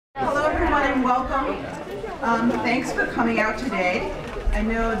everyone, and welcome. Thanks for coming out today. I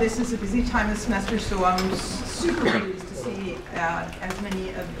know this is a busy time of the semester, so I'm super pleased to see as many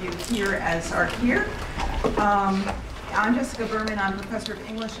of you here as are here. I'm Jessica Berman. I'm professor of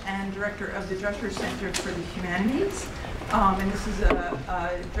English and director of the Drescher Center for the Humanities. And this is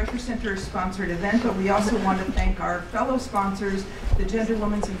a Drescher Center sponsored event, but we also want to thank our fellow sponsors, the Gender,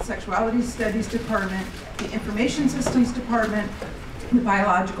 Women's and Sexuality Studies Department, the Information Systems Department, the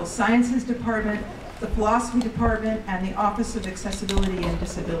Biological Sciences Department, the Philosophy Department, and the Office of Accessibility and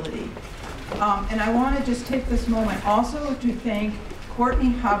Disability. And I want to just take this moment also to thank Courtney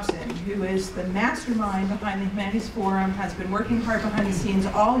Hobson, who is the mastermind behind the Humanities Forum, has been working hard behind the scenes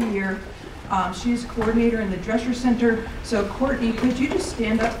all year. She is coordinator in the Drescher Center. So Courtney, could you just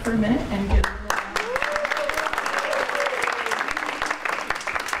stand up for a minute and give a little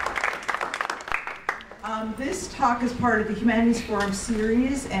This talk is part of the Humanities Forum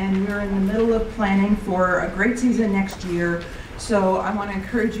series, and we're in the middle of planning for a great season next year. So I want to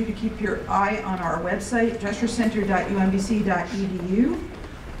encourage you to keep your eye on our website, dreschercenter.umbc.edu.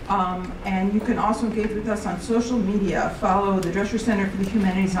 And you can also engage with us on social media. Follow the Drescher Center for the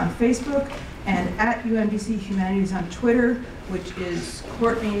Humanities on Facebook and at UMBC Humanities on Twitter, which is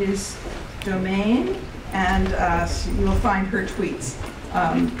Courtney's domain, and you will find her tweets.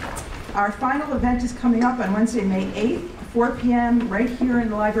 Our final event is coming up on Wednesday, May 8th, 4 p.m. right here in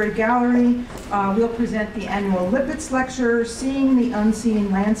the library gallery. We'll present the annual Lipitz Lecture, Seeing the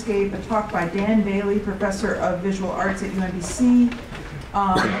Unseen Landscape, a talk by Dan Bailey, professor of visual arts at UMBC.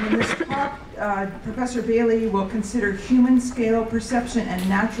 And in this talk, Professor Bailey will consider human scale perception and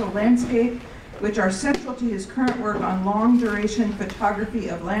natural landscape, which are central to his current work on long duration photography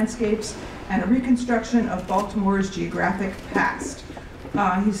of landscapes and a reconstruction of Baltimore's geographic past.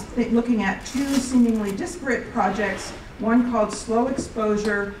 He's looking at two seemingly disparate projects, one called Slow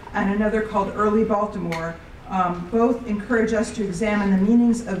Exposure and another called Early Baltimore. Both encourage us to examine the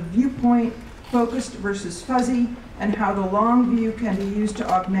meanings of viewpoint, focused versus fuzzy, and how the long view can be used to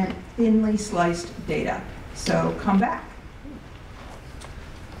augment thinly sliced data. So come back.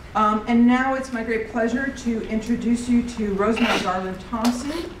 And now it's my great pleasure to introduce you to Rosemarie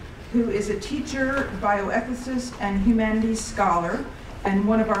Garland-Thomson, who is a teacher, bioethicist, and humanities scholar, and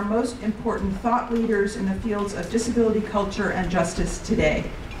one of our most important thought leaders in the fields of disability culture and justice today.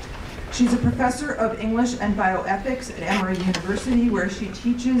 She's a professor of English and bioethics at Emory University, where she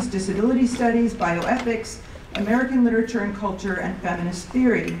teaches disability studies, bioethics, American literature and culture, and feminist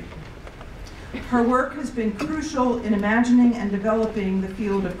theory. Her work has been crucial in imagining and developing the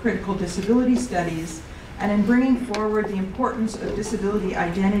field of critical disability studies and in bringing forward the importance of disability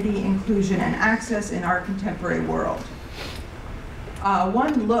identity, inclusion, and access in our contemporary world.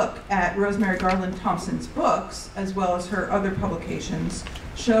 One look at Rosemarie Garland-Thomson's books, as well as her other publications,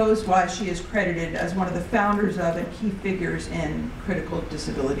 shows why she is credited as one of the founders of and key figures in critical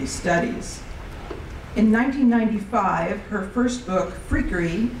disability studies. In 1995, her first book,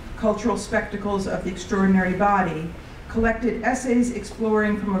 Freakery, Cultural Spectacles of the Extraordinary Body, collected essays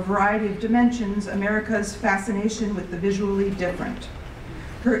exploring from a variety of dimensions America's fascination with the visually different.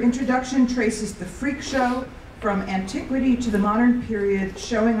 Her introduction traces the freak show from antiquity to the modern period,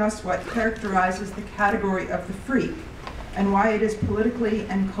 showing us what characterizes the category of the freak and why it is politically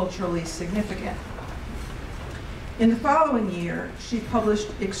and culturally significant. In the following year, she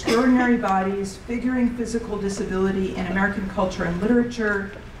published Extraordinary Bodies, Figuring Physical Disability in American Culture and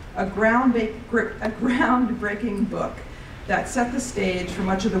Literature, a groundbreaking book that set the stage for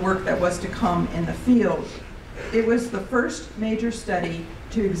much of the work that was to come in the field. It was the first major study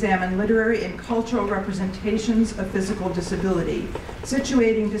to examine literary and cultural representations of physical disability,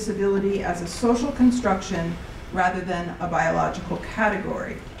 situating disability as a social construction rather than a biological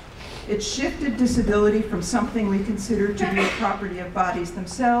category. It shifted disability from something we consider to be a property of bodies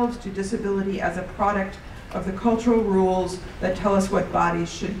themselves to disability as a product of the cultural rules that tell us what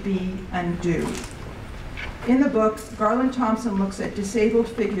bodies should be and do. In the book, Garland-Thomson looks at disabled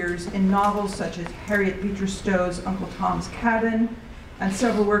figures in novels such as Harriet Beecher Stowe's Uncle Tom's Cabin and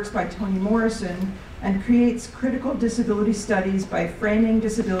several works by Toni Morrison, and creates critical disability studies by framing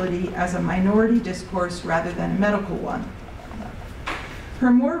disability as a minority discourse rather than a medical one.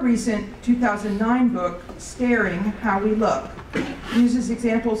 Her more recent 2009 book, Staring: How We Look, uses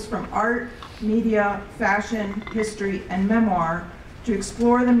examples from art, media, fashion, history, and memoir to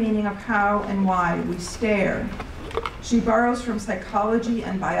explore the meaning of how and why we stare. She borrows from psychology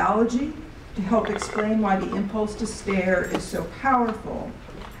and biology to help explain why the impulse to stare is so powerful,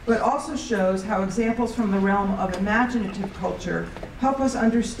 but also shows how examples from the realm of imaginative culture help us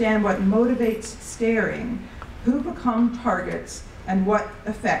understand what motivates staring, who become targets, and what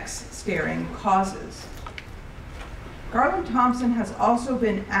effects staring causes. Garland-Thomson has also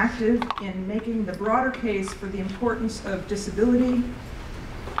been active in making the broader case for the importance of disability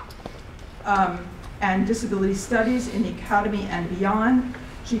and disability studies in the academy and beyond.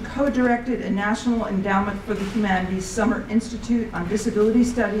 She co-directed a National Endowment for the Humanities Summer Institute on Disability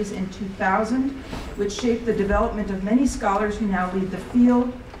Studies in 2000, which shaped the development of many scholars who now lead the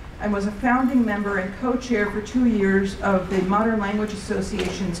field, and was a founding member and co-chair for 2 years of the Modern Language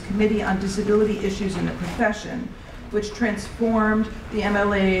Association's Committee on Disability Issues in the Profession, which transformed the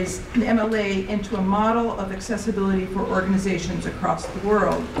MLA into a model of accessibility for organizations across the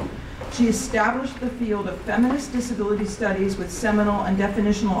world. She established the field of feminist disability studies with seminal and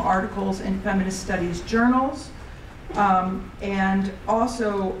definitional articles in feminist studies journals, and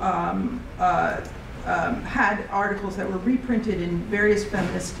also had articles that were reprinted in various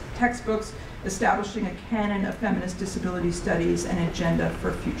feminist textbooks, establishing a canon of feminist disability studies and agenda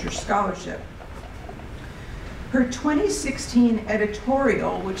for future scholarship. Her 2016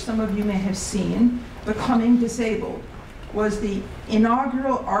 editorial, which some of you may have seen, Becoming Disabled, was the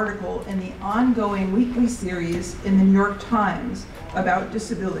inaugural article in the ongoing weekly series in the New York Times about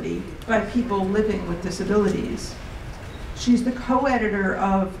disability by people living with disabilities. She's the co-editor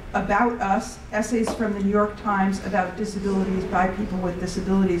of About Us, Essays from the New York Times about disabilities by people with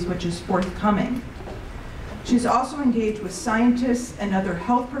disabilities, which is forthcoming. She's also engaged with scientists and other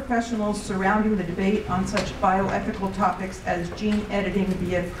health professionals surrounding the debate on such bioethical topics as gene editing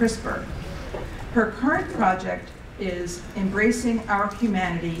via CRISPR. Her current project is Embracing Our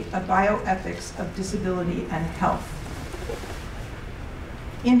Humanity, a Bioethics of Disability and Health.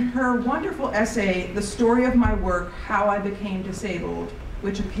 In her wonderful essay, The Story of My Work, How I Became Disabled,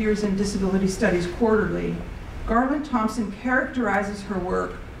 which appears in Disability Studies Quarterly, Garland-Thomson characterizes her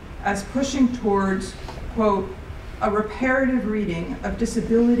work as pushing towards, quote, a reparative reading of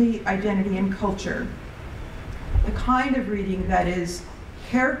disability, identity, and culture, the kind of reading that is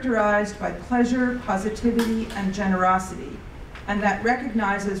characterized by pleasure, positivity, and generosity, and that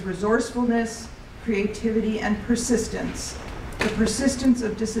recognizes resourcefulness, creativity, and persistence, the persistence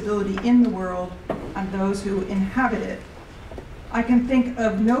of disability in the world and those who inhabit it. I can think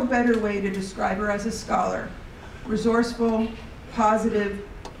of no better way to describe her as a scholar: resourceful, positive,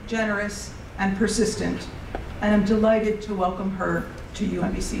 generous, and persistent. And I'm delighted to welcome her to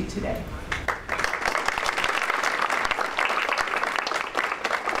UMBC today.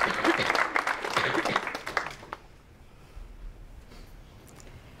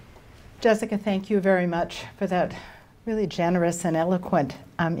 Jessica, thank you very much for that really generous and eloquent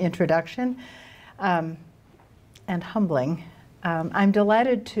introduction, and humbling. I'm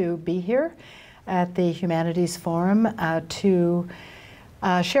delighted to be here at the Humanities Forum to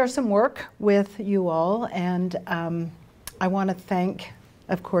share some work with you all, and I want to thank,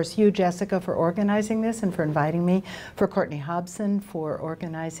 of course, you, Jessica, for organizing this and for inviting me, for Courtney Hobson for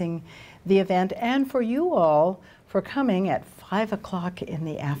organizing the event, and for you all for coming at 5 o'clock in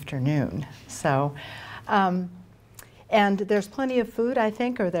the afternoon. So, and there's plenty of food, I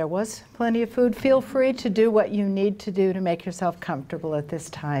think, or there was plenty of food. Feel free to do what you need to do to make yourself comfortable at this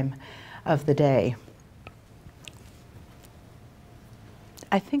time of the day.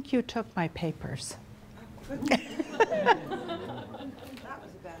 I think you took my papers. That was a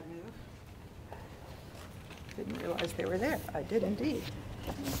bad move. Didn't realize they were there. I did indeed.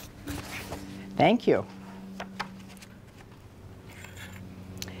 Thank you.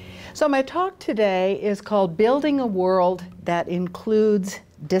 So my talk today is called Building a World That Includes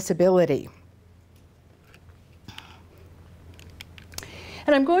Disability.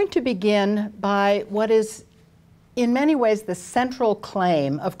 And I'm going to begin by what is in many ways the central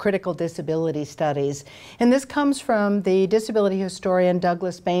claim of critical disability studies. And this comes from the disability historian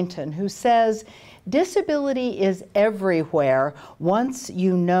Douglas Bainton, who says, disability is everywhere once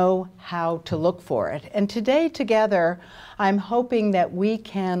you know how to look for it. And today together, I'm hoping that we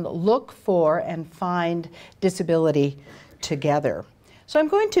can look for and find disability together. So I'm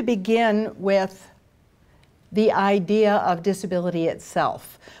going to begin with the idea of disability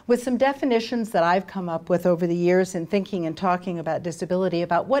itself, with some definitions that I've come up with over the years in thinking and talking about disability,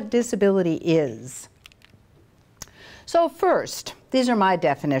 about what disability is. So first, these are my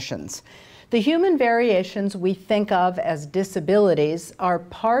definitions. The human variations we think of as disabilities are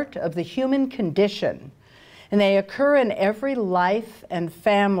part of the human condition, and they occur in every life and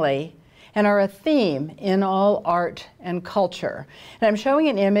family and are a theme in all art and culture. And I'm showing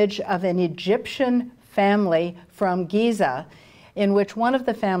an image of an Egyptian family from Giza, in which one of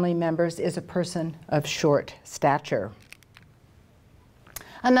the family members is a person of short stature.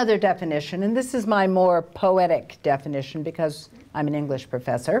 Another definition, and this is my more poetic definition because I'm an English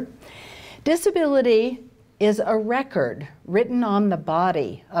professor. Disability is a record written on the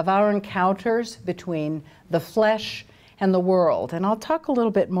body of our encounters between the flesh and the world. And I'll talk a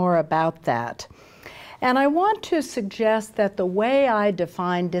little bit more about that. And I want to suggest that the way I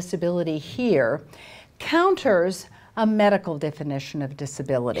define disability here counters a medical definition of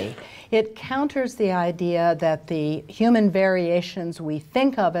disability. It counters the idea that the human variations we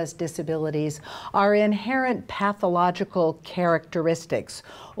think of as disabilities are inherent pathological characteristics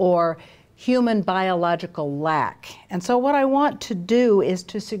or human biological lack. And so what I want to do is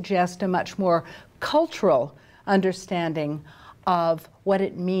to suggest a much more cultural understanding of what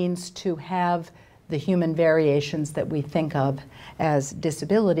it means to have the human variations that we think of as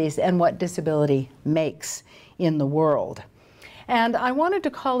disabilities and what disability makes in the world. And I wanted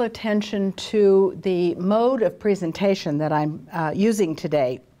to call attention to the mode of presentation that I'm using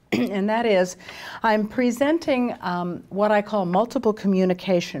today. And that is, I'm presenting what I call multiple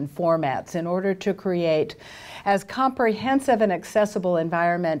communication formats in order to create as comprehensive and accessible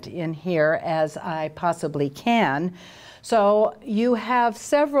environment in here as I possibly can. So you have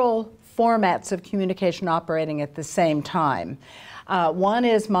several formats of communication operating at the same time. One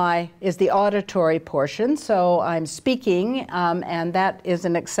is the auditory portion, so I'm speaking, and that is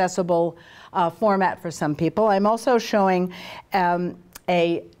an accessible format for some people. I'm also showing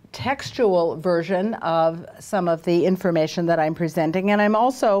a textual version of some of the information that I'm presenting, and I'm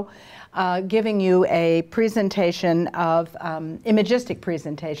also giving you a presentation of imagistic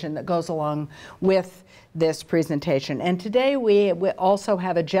presentation that goes along with this presentation. And today we also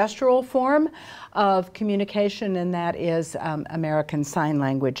have a gestural form of communication, and that is American Sign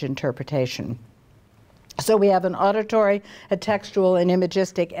Language interpretation. So we have an auditory, a textual, an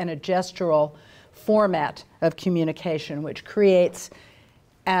imagistic, and a gestural format of communication, which creates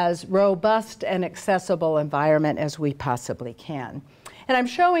as robust and accessible environment as we possibly can. And I'm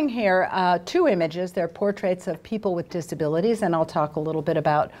showing here two images. They're portraits of people with disabilities, and I'll talk a little bit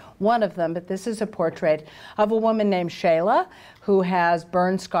about one of them, but this is a portrait of a woman named Shayla who has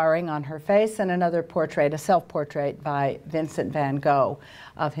burn scarring on her face, and another portrait, a self-portrait by Vincent van Gogh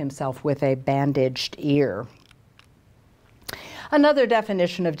of himself with a bandaged ear. Another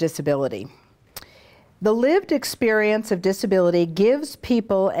definition of disability. The lived experience of disability gives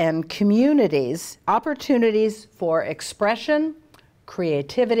people and communities opportunities for expression,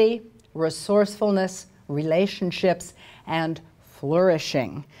 creativity, resourcefulness, relationships, and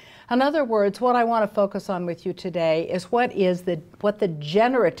flourishing. In other words, what I want to focus on with you today is what the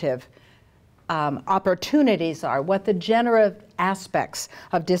generative opportunities are, what the generative aspects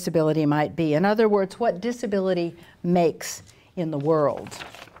of disability might be. In other words, what disability makes in the world.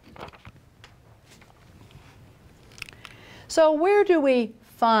 So where do we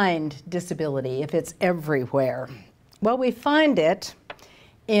find disability if it's everywhere? Well, we find it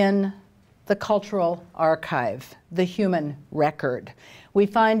in the cultural archive, the human record. We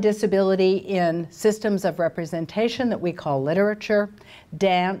find disability in systems of representation that we call literature,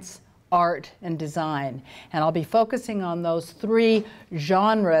 dance, art, and design. And I'll be focusing on those three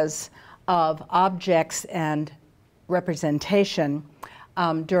genres of objects and representation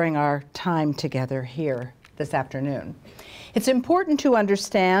during our time together here this afternoon. It's important to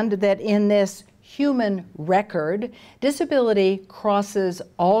understand that in this human record, disability crosses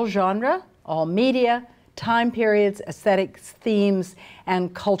all genre, all media, time periods, aesthetics, themes,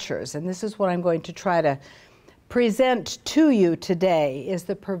 and cultures. And this is what I'm going to try to present to you today, is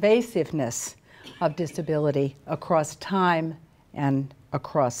the pervasiveness of disability across time and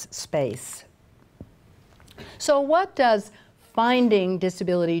across space. So what does finding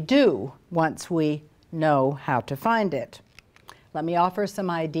disability do once we know how to find it? Let me offer some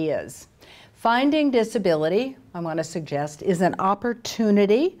ideas. Finding disability, I want to suggest, is an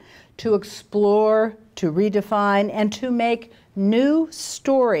opportunity to explore, to redefine, and to make new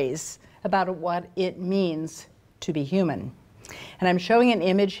stories about what it means to be human. And I'm showing an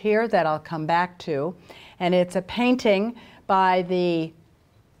image here that I'll come back to, and it's a painting by the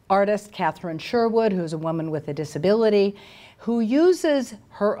artist Catherine Sherwood, who's a woman with a disability, who uses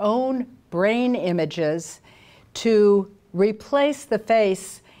her own brain images to replace the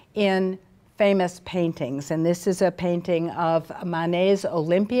face in famous paintings. And this is a painting of Manet's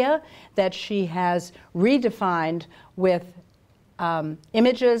Olympia that she has redefined with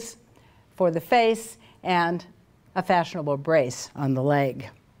images for the face and a fashionable brace on the leg.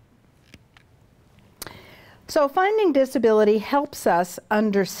 So finding disability helps us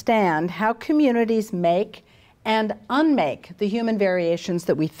understand how communities make and unmake the human variations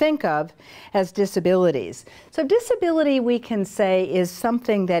that we think of as disabilities. So disability, we can say, is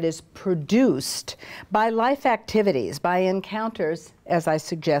something that is produced by life activities, by encounters, as I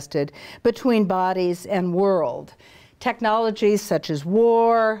suggested, between bodies and world. Technologies such as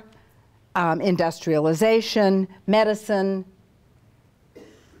war, industrialization, medicine,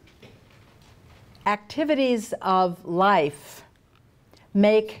 activities of life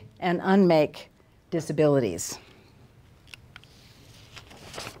make and unmake disabilities.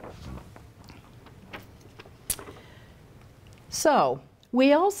 So,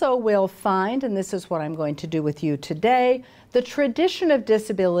 we also will find, and this is what I'm going to do with you today, the tradition of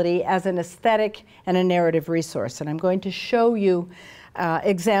disability as an aesthetic and a narrative resource. And I'm going to show you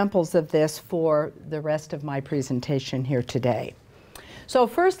examples of this for the rest of my presentation here today. So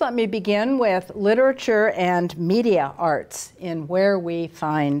first, let me begin with literature and media arts in where we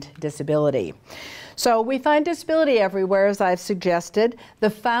find disability. So we find disability everywhere, as I've suggested. The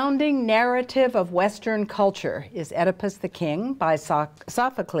founding narrative of Western culture is Oedipus the King by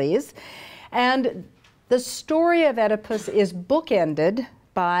Sophocles. And the story of Oedipus is bookended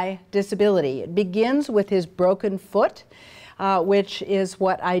by disability. It begins with his broken foot, which is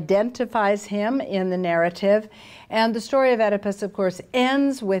what identifies him in the narrative. And the story of Oedipus, of course,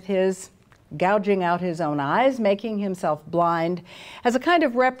 ends with his gouging out his own eyes, making himself blind, as a kind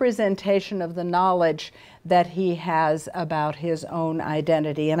of representation of the knowledge that he has about his own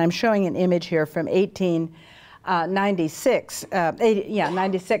identity. And I'm showing an image here from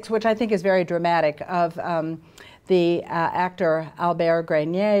 1896, which I think is very dramatic, of the actor Albert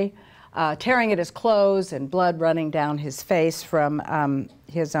Grenier tearing at his clothes and blood running down his face from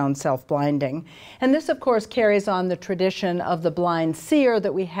his own self-blinding. And this, of course, carries on the tradition of the blind seer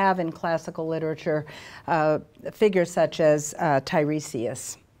that we have in classical literature, figures such as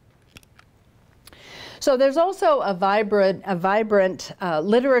Tiresias. So there's also a vibrant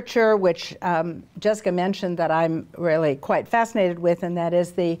literature, which Jessica mentioned that I'm really quite fascinated with, and that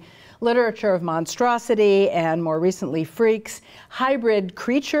is the literature of monstrosity and, more recently, freaks, hybrid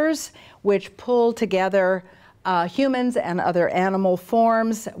creatures which pull together humans and other animal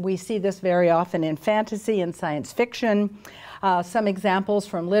forms. We see this very often in fantasy and science fiction. Some examples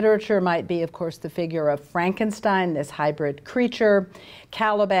from literature might be, of course, the figure of Frankenstein, this hybrid creature,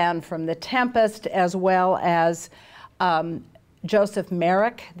 Caliban from The Tempest, as well as Joseph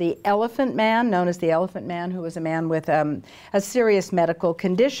Merrick, the Elephant Man, known as the Elephant Man, who was a man with a serious medical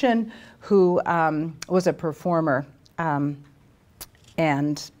condition who was a performer.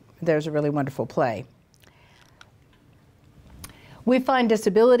 And there's a really wonderful play. We find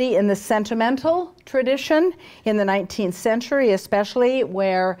disability in the sentimental tradition in the 19th century, especially,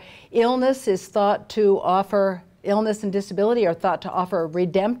 where illness and disability are thought to offer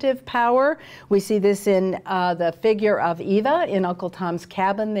redemptive power. We see this in the figure of Eva in Uncle Tom's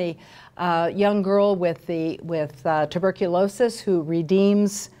Cabin, the young girl with tuberculosis who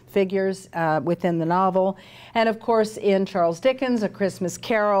redeems figures within the novel. And of course in Charles Dickens' A Christmas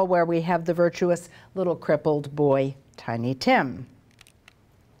Carol, where we have the virtuous little crippled boy, Tiny Tim.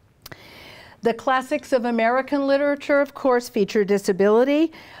 The classics of American literature, of course, feature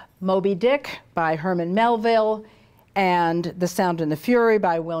disability. Moby Dick by Herman Melville and The Sound and the Fury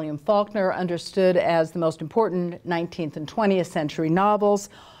by William Faulkner, understood as the most important 19th and 20th century novels.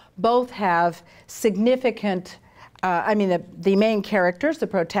 Both have significant, the main characters, the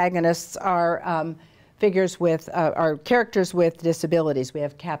protagonists, are characters with disabilities. We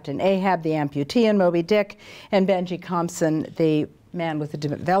have Captain Ahab, the amputee in Moby Dick, and Benji Compson, the man with a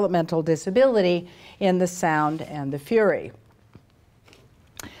developmental disability, in The Sound and the Fury.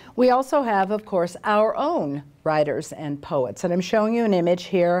 We also have, of course, our own writers and poets. And I'm showing you an image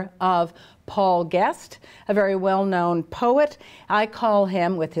here of Paul Guest, a very well-known poet. I call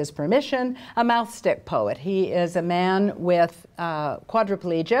him, with his permission, a mouthstick poet. He is a man with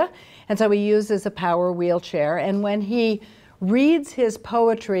quadriplegia, and so he uses a power wheelchair. And when he reads his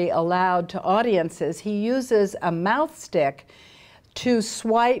poetry aloud to audiences, he uses a mouthstick to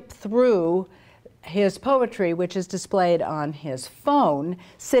swipe through his poetry, which is displayed on his phone,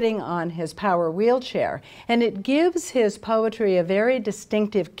 sitting on his power wheelchair. And it gives his poetry a very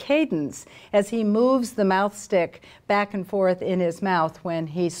distinctive cadence as he moves the mouthstick back and forth in his mouth when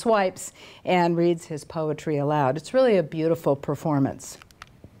he swipes and reads his poetry aloud. It's really a beautiful performance.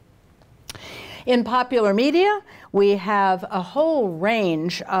 In popular media, we have a whole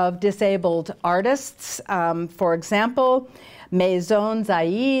range of disabled artists. For example, Maison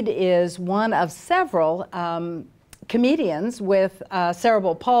Zaid is one of several comedians with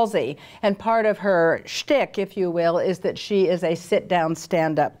cerebral palsy. And part of her shtick, if you will, is that she is a sit-down,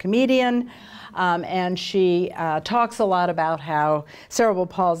 stand-up comedian. And she talks a lot about how cerebral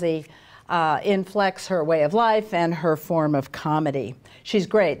palsy inflects her way of life and her form of comedy. She's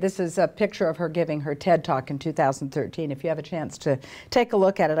great. This is a picture of her giving her TED Talk in 2013. If you have a chance to take a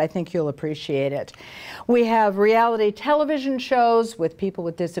look at it, I think you'll appreciate it. We have reality television shows with people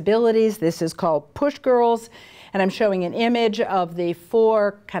with disabilities. This is called Push Girls. And I'm showing an image of the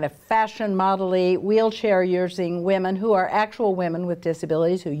 4 kind of fashion model-y wheelchair-using women who are actual women with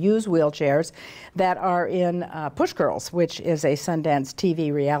disabilities who use wheelchairs that are in Push Girls, which is a Sundance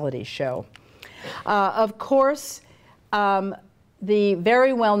TV reality show. Of course, the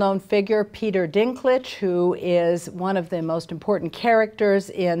very well-known figure, Peter Dinklage, who is one of the most important characters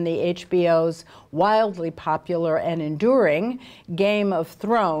in the HBO's wildly popular and enduring Game of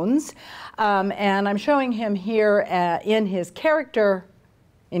Thrones. And I'm showing him here in his character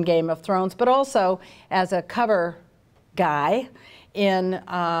in Game of Thrones, but also as a cover guy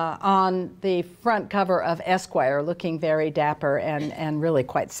on the front cover of Esquire, looking very dapper and really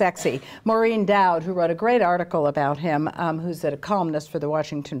quite sexy. Maureen Dowd, who wrote a great article about him, who's a columnist for the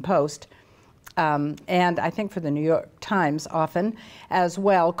Washington Post, and I think for the New York Times often as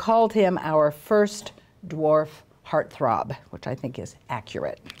well, called him our first dwarf heartthrob, which I think is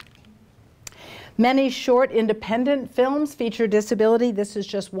accurate. Many short independent films feature disability. This is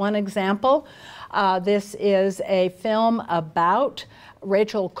just one example. This is a film about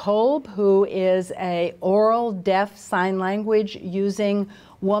Rachel Kolb, who is an oral deaf sign language using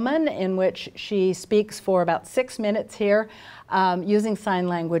woman, in which she speaks for about 6 minutes here, using sign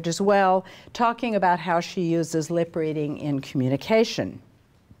language as well, talking about how she uses lip reading in communication.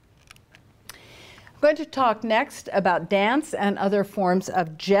 I'm going to talk next about dance and other forms of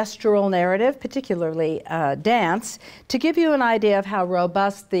gestural narrative, particularly dance, to give you an idea of how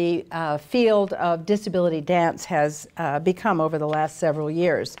robust the field of disability dance has become over the last several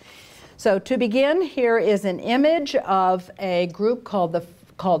years. So to begin, here is an image of a group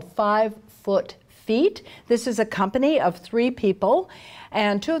called 5 Foot Feet. This is a company of 3 people.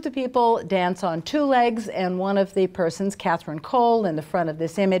 And 2 of the people dance on 2 legs, and one of the persons, Catherine Cole, in the front of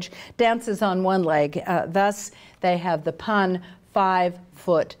this image, dances on 1 leg. Thus, they have the pun 5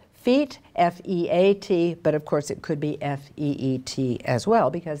 foot feet, F-E-A-T, but of course it could be F-E-E-T as well,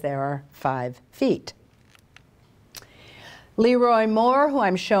 because there are 5 feet. Leroy Moore, who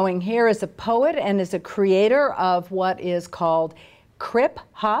I'm showing here, is a poet and is a creator of what is called crip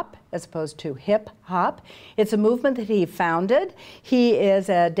hop, as opposed to hip hop. It's a movement that he founded. He is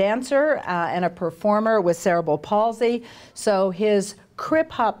a dancer and a performer with cerebral palsy, so his crip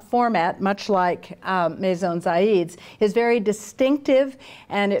hop format, much like Maison Zaid's, is very distinctive,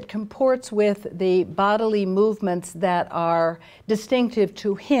 and it comports with the bodily movements that are distinctive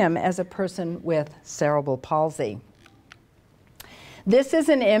to him as a person with cerebral palsy. This is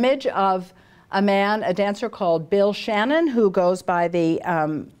an image of a man, a dancer called Bill Shannon, who goes by the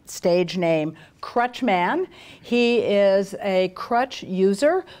stage name Crutch Man. He is a crutch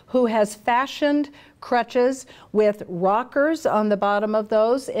user who has fashioned crutches with rockers on the bottom of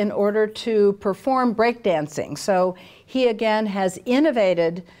those in order to perform breakdancing. So he again has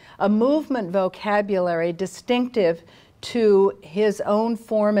innovated a movement vocabulary distinctive to his own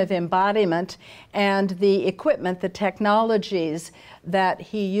form of embodiment and the equipment, the technologies that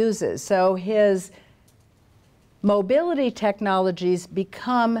he uses. So his mobility technologies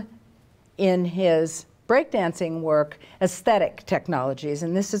become, in his breakdancing work, aesthetic technologies.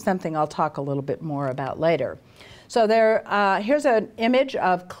 And this is something I'll talk a little bit more about later. So here's an image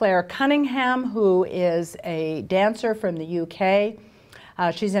of Claire Cunningham, who is a dancer from the UK.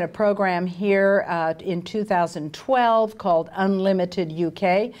 She's in a program here in 2012 called Unlimited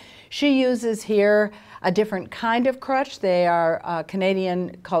UK. She uses here a different kind of crutch. They are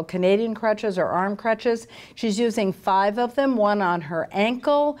called Canadian crutches or arm crutches. She's using 5 of them, 1 on her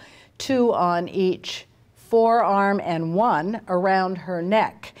ankle, 2 on each forearm, and 1 around her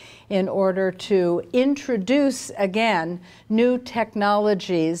neck, in order to introduce, again, new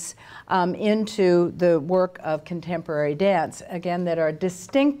technologies into the work of contemporary dance, again, that are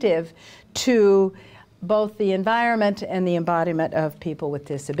distinctive to both the environment and the embodiment of people with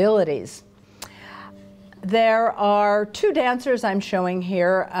disabilities. There are 2 dancers I'm showing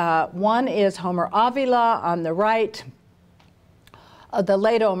here. One is Homer Avila on the right, the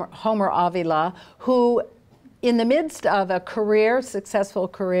late Homer Avila, who in the midst of a career, successful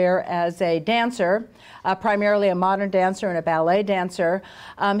career as a dancer, primarily a modern dancer and a ballet dancer,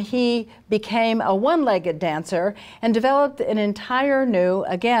 he became a one-legged dancer and developed an entire new,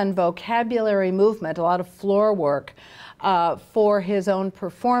 again, vocabulary movement, a lot of floor work, for his own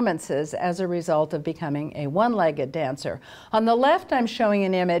performances as a result of becoming a one-legged dancer. On the left, I'm showing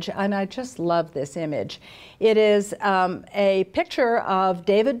an image, and I just love this image. It is a picture of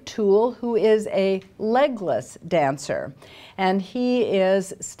David Toole, who is a legless dancer. And he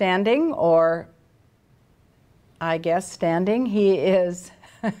is standing, or I guess standing. He is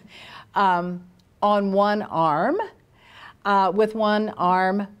on one arm, with one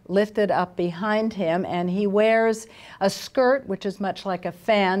arm lifted up behind him, and he wears a skirt which is much like a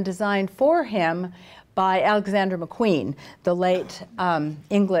fan designed for him by Alexander McQueen, the late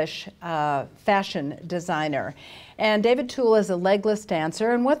English fashion designer. And David Toole is a legless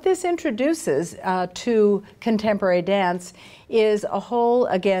dancer, and what this introduces to contemporary dance is a whole,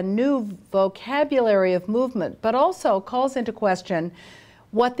 again, new vocabulary of movement, but also calls into question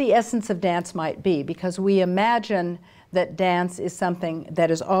what the essence of dance might be, because we imagine that dance is something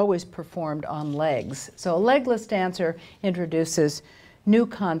that is always performed on legs. So a legless dancer introduces new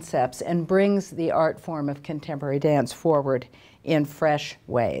concepts and brings the art form of contemporary dance forward in fresh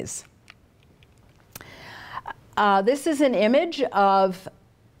ways. This is an image of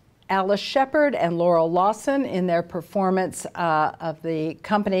Alice Shepard and Laurel Lawson in their performance of the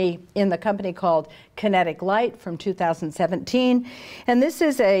company, in the company called Kinetic Light from 2017. And this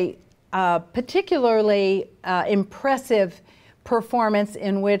is a particularly impressive performance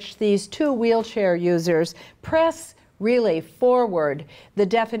in which these two wheelchair users press really forward the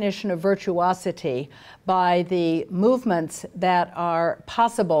definition of virtuosity by the movements that are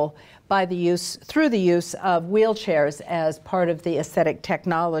possible by through the use of wheelchairs as part of the aesthetic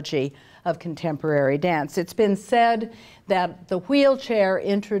technology of contemporary dance. It's been said that the wheelchair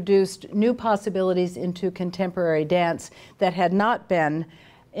introduced new possibilities into contemporary dance that had not been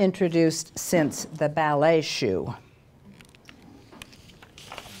introduced since the ballet shoe.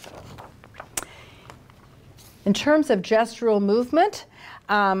 In terms of gestural movement,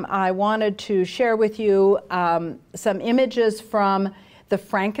 I wanted to share with you some images from the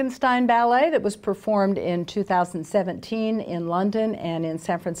Frankenstein Ballet that was performed in 2017 in London and in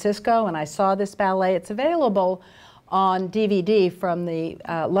San Francisco, and I saw this ballet. It's available on DVD from the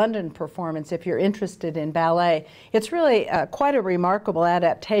London performance if you're interested in ballet. It's really quite a remarkable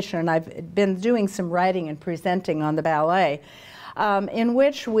adaptation, and I've been doing some writing and presenting on the ballet, in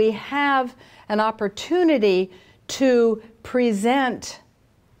which we have an opportunity to present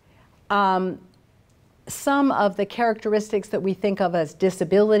some of the characteristics that we think of as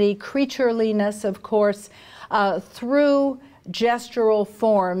disability, creatureliness, of course, through gestural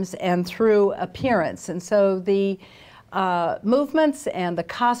forms and through appearance. And so the movements and the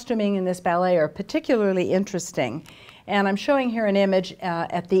costuming in this ballet are particularly interesting. And I'm showing here an image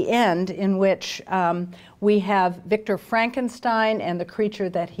at the end in which we have Victor Frankenstein and the creature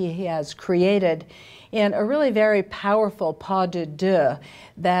that he has created in a really very powerful pas de deux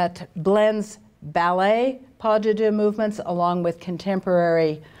that blends ballet pas de deux movements along with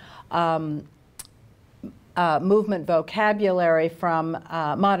contemporary movement vocabulary from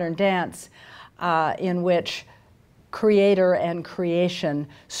modern dance, in which creator and creation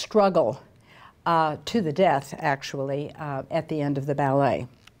struggle to the death, actually, at the end of the ballet.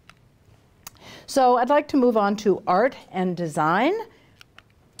 So I'd like to move on to art and design,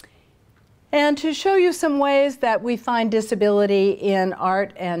 and to show you some ways that we find disability in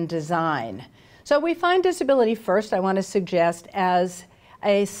art and design. So we find disability, first, I want to suggest, as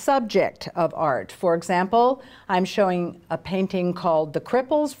a subject of art. For example, I'm showing a painting called The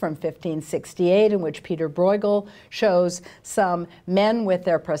Cripples from 1568, in which Peter Bruegel shows some men with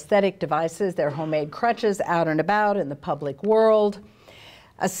their prosthetic devices, their homemade crutches, out and about in the public world.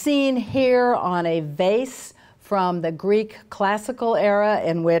 A scene here on a vase from the Greek classical era,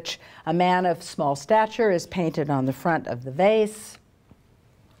 in which a man of small stature is painted on the front of the vase.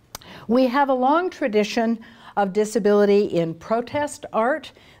 We have a long tradition of disability in protest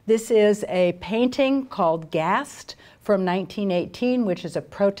art. This is a painting called Gassed from 1918, which is a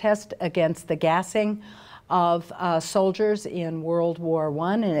protest against the gassing of soldiers in World War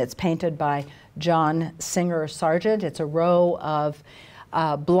I, and it's painted by John Singer Sargent. It's a row of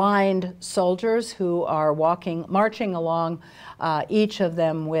blind soldiers who are marching along, each of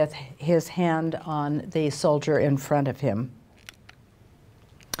them with his hand on the soldier in front of him.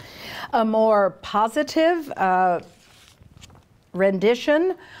 A more positive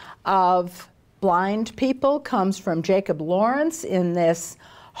rendition of blind people comes from Jacob Lawrence in this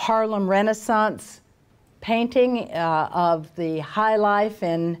Harlem Renaissance painting of the high life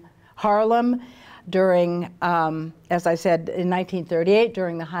in Harlem during, as I said, in 1938,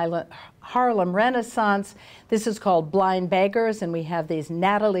 during the Harlem Renaissance. This is called Blind Beggars, and we have these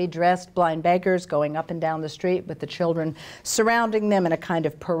nattily dressed blind beggars going up and down the street with the children surrounding them in a kind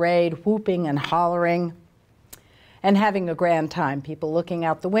of parade, whooping and hollering and having a grand time. People looking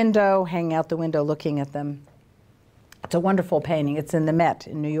out the window, hanging out the window, looking at them. It's a wonderful painting. It's in the Met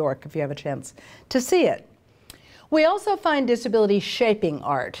in New York, if you have a chance to see it. We also find disability shaping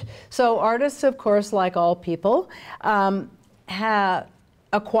art. So artists, of course, like all people,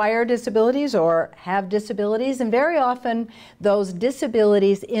 acquire disabilities or have disabilities, and very often those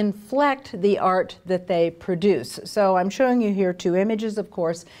disabilities inflect the art that they produce. So I'm showing you here two images, of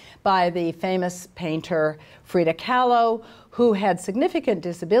course, by the famous painter Frida Kahlo, who had significant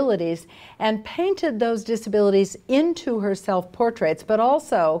disabilities and painted those disabilities into her self-portraits, but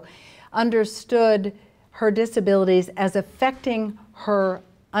also understood her disabilities as affecting her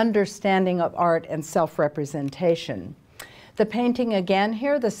understanding of art and self-representation. The painting again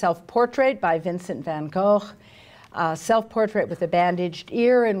here, the self-portrait by Vincent van Gogh, self-portrait with a bandaged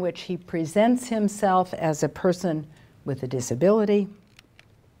ear in which he presents himself as a person with a disability.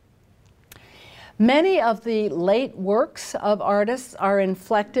 Many of the late works of artists are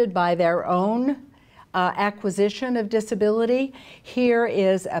inflected by their own acquisition of disability. Here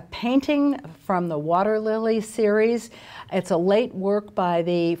is a painting from the Water Lily series. It's a late work by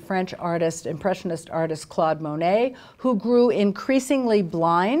the French artist, Impressionist artist Claude Monet, who grew increasingly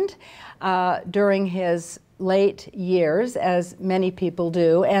blind during his late years, as many people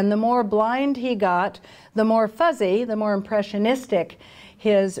do. And the more blind he got, the more fuzzy, the more impressionistic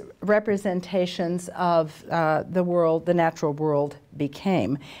his representations of the world, the natural world,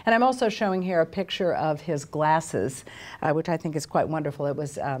 became. And I'm also showing here a picture of his glasses, which I think is quite wonderful. It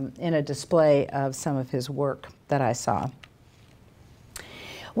was in a display of some of his work that I saw.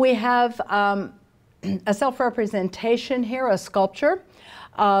 We have a self-representation here, a sculpture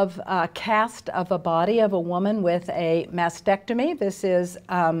of a cast of a body of a woman with a mastectomy. This is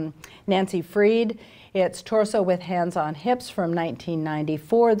Nancy Fried. It's Torso with Hands on Hips from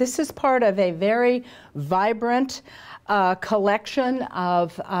 1994. This is part of a very vibrant collection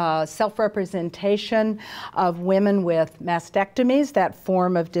of self-representation of women with mastectomies, that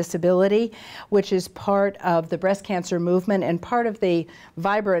form of disability, which is part of the breast cancer movement and part of the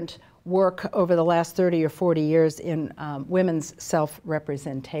vibrant work over the last 30 or 40 years in women's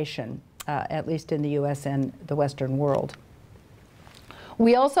self-representation, at least in the US and the Western world.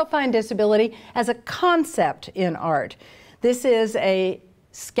 We also find disability as a concept in art. This is a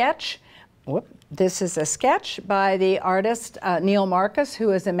sketch. This is a sketch by the artist Neil Marcus, who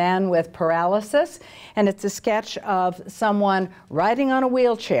is a man with paralysis, and it's a sketch of someone riding on a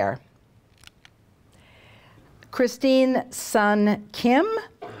wheelchair. Christine Sun Kim,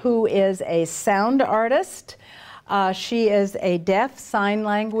 who is a sound artist. She is a deaf sign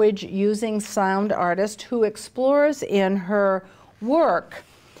language using sound artist who explores in her work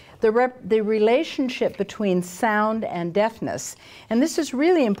the relationship between sound and deafness. And this is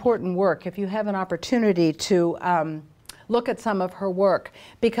really important work if you have an opportunity to look at some of her work,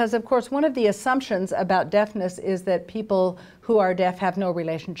 because of course one of the assumptions about deafness is that people who are deaf have no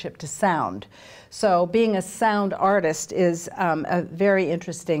relationship to sound. So being a sound artist is a very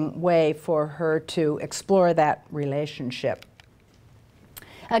interesting way for her to explore that relationship.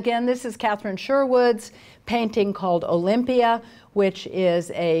 Again, this is Catherine Sherwood's painting called Olympia, which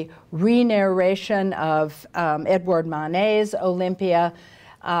is a re-narration of Edouard Manet's Olympia,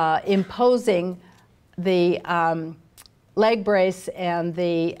 imposing the leg brace and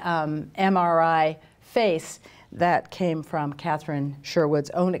the MRI face that came from Catherine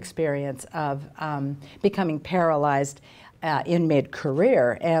Sherwood's own experience of becoming paralyzed in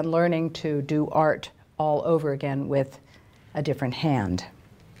mid-career and learning to do art all over again with a different hand.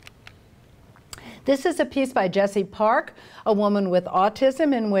 This is a piece by Jessie Park, a woman with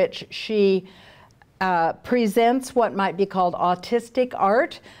autism, in which she presents what might be called autistic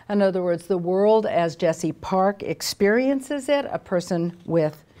art. In other words, the world as Jessie Park experiences it, a person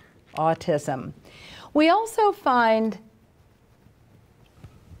with autism. We also find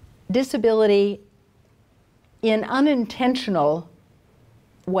disability in unintentional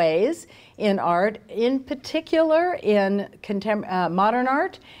ways in art, in particular in modern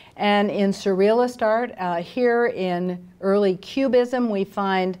art and in surrealist art. Here in early Cubism, we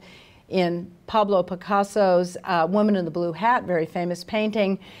find in Pablo Picasso's Woman in the Blue Hat, very famous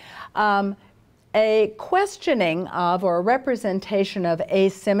painting, a questioning of or a representation of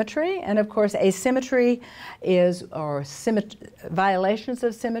asymmetry. And of course, asymmetry is, or violations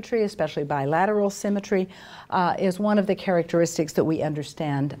of symmetry, especially bilateral symmetry, is one of the characteristics that we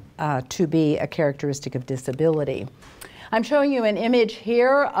understand to be a characteristic of disability. I'm showing you an image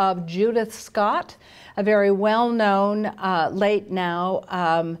here of Judith Scott, a very well-known, late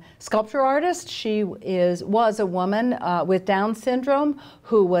now sculpture artist. She was a woman with Down syndrome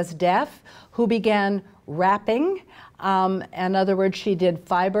who was deaf, who began rapping. In other words, she did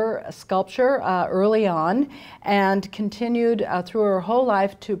fiber sculpture early on and continued through her whole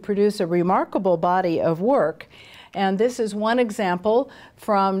life to produce a remarkable body of work. And this is one example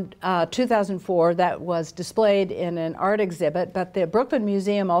from 2004 that was displayed in an art exhibit, but the Brooklyn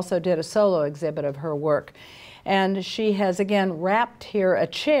Museum also did a solo exhibit of her work. And she has, again, wrapped here a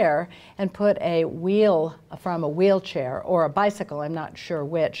chair and put a wheel from a wheelchair, or a bicycle, I'm not sure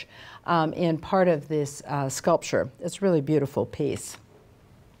which, in part of this sculpture. It's a really beautiful piece.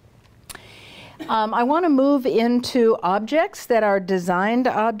 I want to move into objects that are designed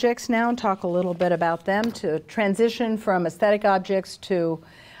objects now and talk a little bit about them, to transition from aesthetic objects to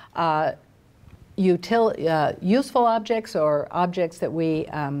useful objects, or objects that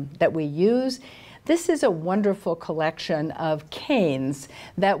we use. This is a wonderful collection of canes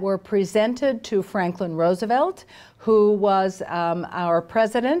that were presented to Franklin Roosevelt, who was our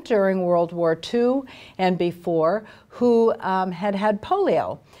president during World War II and before, who had had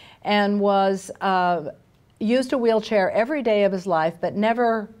polio and was used a wheelchair every day of his life, but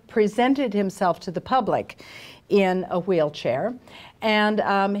never presented himself to the public in a wheelchair.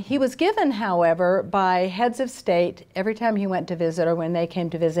 And he was given, however, by heads of state, every time he went to visit or when they came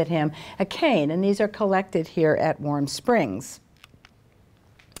to visit him, a cane. And these are collected here at Warm Springs.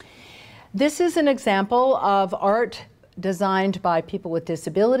 This is an example of art designed by people with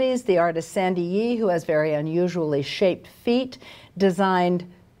disabilities. The artist Sandy Yee, who has very unusually shaped feet, designed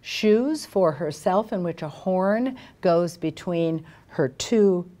shoes for herself in which a horn goes between her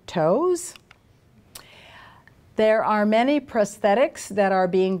two toes. There are many prosthetics that are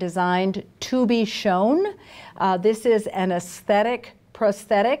being designed to be shown. This is an aesthetic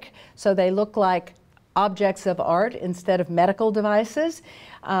prosthetic, so they look like objects of art instead of medical devices.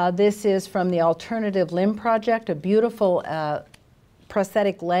 This is from the Alternative Limb Project, a beautiful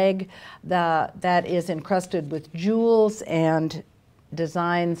prosthetic leg that is encrusted with jewels and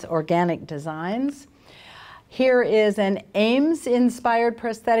designs, organic designs. Here is an Ames-inspired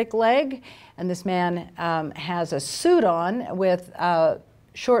prosthetic leg, and this man has a suit on with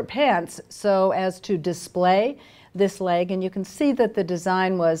short pants so as to display this leg, and you can see that the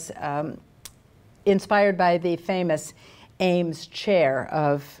design was inspired by the famous Ames chair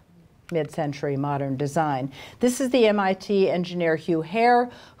of mid-century modern design. This is the MIT engineer Hugh Hare,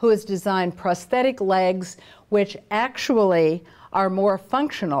 who has designed prosthetic legs which actually are more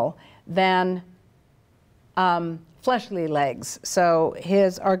functional than fleshly legs. So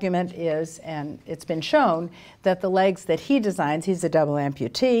his argument is, and it's been shown, that the legs that he designs, he's a double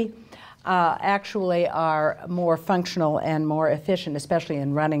amputee, actually are more functional and more efficient, especially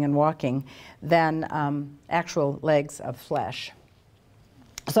in running and walking, than actual legs of flesh.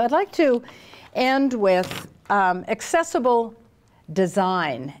 So I'd like to end with accessible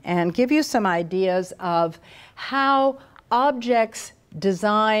design and give you some ideas of how objects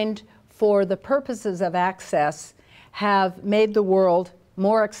designed for the purposes of access have made the world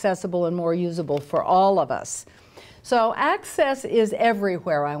more accessible and more usable for all of us. So access is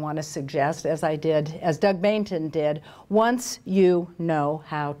everywhere, I want to suggest, as Doug Bainton did, once you know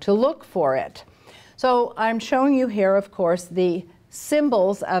how to look for it. So I'm showing you here, of course, the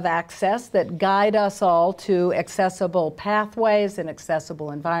symbols of access that guide us all to accessible pathways and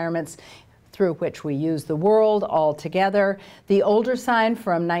accessible environments through which we use the world all together. The older sign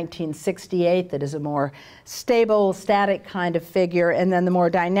from 1968 that is a more stable, static kind of figure, and then the more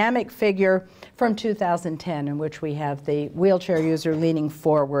dynamic figure from 2010 in which we have the wheelchair user leaning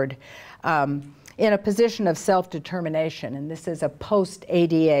forward in a position of self-determination. And this is a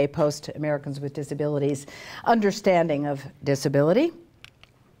post-ADA, post-Americans with Disabilities, understanding of disability.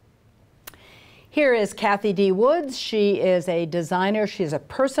 Here is Kathy D. Woods. She is a designer. She's a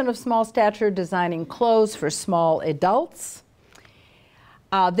person of small stature designing clothes for small adults.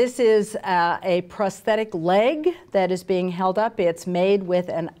 This is a prosthetic leg that is being held up. It's made with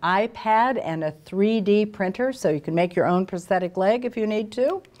an iPad and a 3D printer, so you can make your own prosthetic leg if you need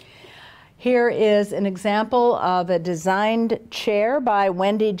to. Here is an example of a designed chair by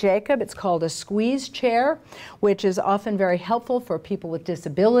Wendy Jacob. It's called a squeeze chair, which is often very helpful for people with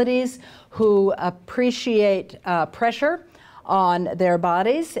disabilities who appreciate pressure on their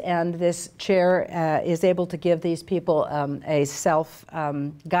bodies, and this chair is able to give these people a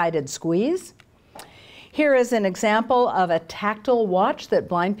self-guided squeeze. Here is an example of a tactile watch that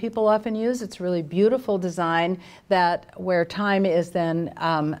blind people often use. It's a really beautiful design where time is then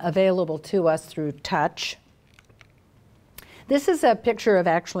available to us through touch. This is a picture of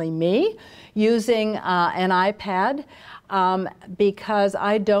actually me using an iPad because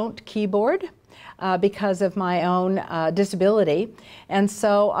I don't keyboard because of my own disability. And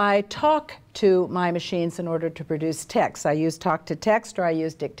so I talk to my machines in order to produce text. I use talk to text or I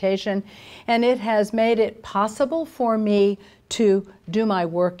use dictation, and it has made it possible for me to do my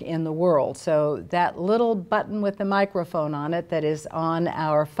work in the world. So that little button with the microphone on it that is on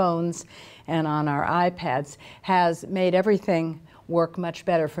our phones and on our iPads has made everything work much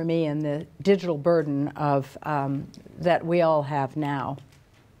better for me in the digital burden of that we all have now.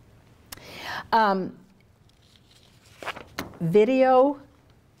 Video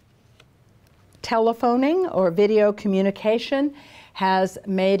telephoning or video communication has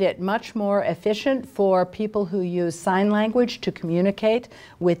made it much more efficient for people who use sign language to communicate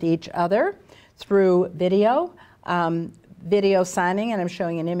with each other through video. Video signing, and I'm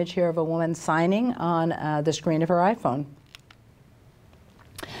showing an image here of a woman signing on the screen of her iPhone.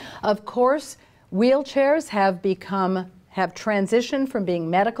 Of course, wheelchairs have transitioned from being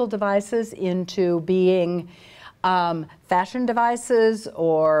medical devices into being fashion devices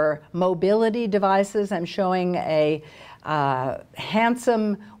or mobility devices. I'm showing a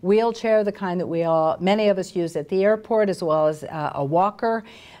handsome wheelchair, the kind that many of us use at the airport, as well as a walker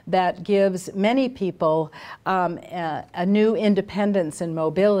that gives many people a new independence and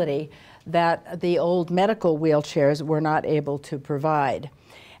mobility that the old medical wheelchairs were not able to provide.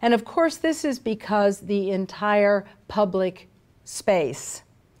 And of course, this is because the entire public space,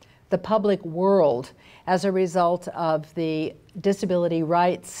 the public world, as a result of the disability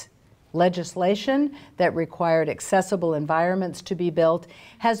rights legislation that required accessible environments to be built,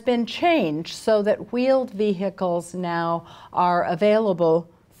 has been changed so that wheeled vehicles now are available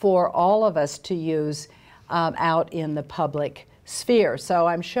for all of us to use out in the public sphere. So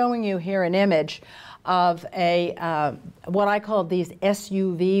I'm showing you here an image of what I call these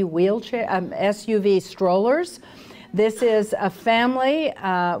SUV SUV strollers. This is a family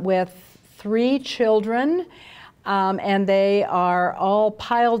with 3 children, and they are all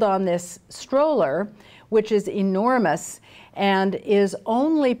piled on this stroller, which is enormous and is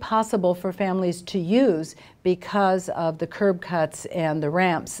only possible for families to use because of the curb cuts and the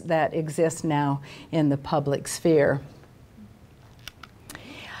ramps that exist now in the public sphere.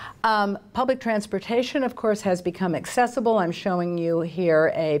 Public transportation, of course, has become accessible. I'm showing you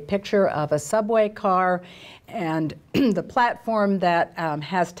here a picture of a subway car and the platform that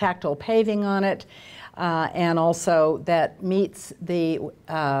has tactile paving on it, and also that meets the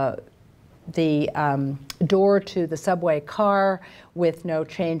door to the subway car with no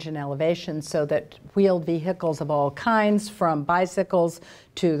change in elevation, so that wheeled vehicles of all kinds, from bicycles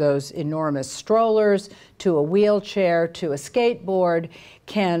to those enormous strollers, to a wheelchair, to a skateboard,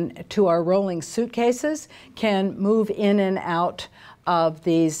 to our rolling suitcases, can move in and out of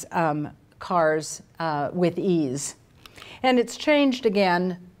these cars with ease. And it's changed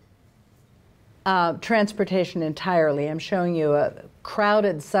again transportation entirely. I'm showing you a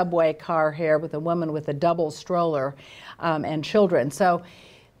crowded subway car here with a woman with a double stroller and children. So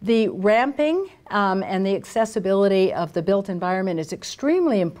the ramping and the accessibility of the built environment is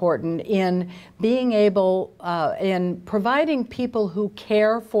extremely important in being able, in providing people who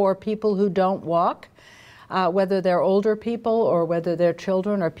care for people who don't walk, whether they're older people or whether they're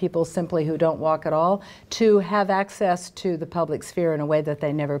children or people simply who don't walk at all, to have access to the public sphere in a way that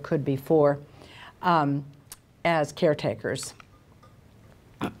they never could before as caretakers.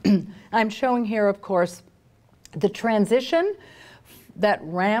 I'm showing here, of course, the transition that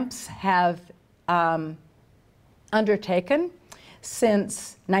ramps have undertaken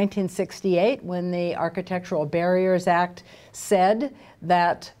since 1968, when the Architectural Barriers Act said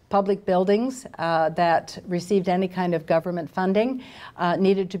that public buildings that received any kind of government funding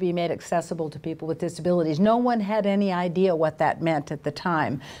needed to be made accessible to people with disabilities. No one had any idea what that meant at the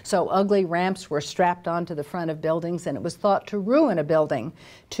time. So ugly ramps were strapped onto the front of buildings, and it was thought to ruin a building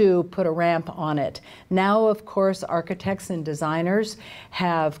to put a ramp on it. Now, of course, architects and designers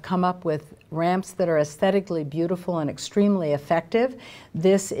have come up with ramps that are aesthetically beautiful and extremely effective.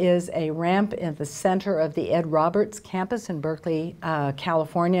 This is a ramp in the center of the Ed Roberts campus in Berkeley,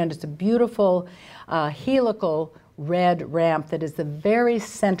 California, and it's a beautiful helical red ramp that is the very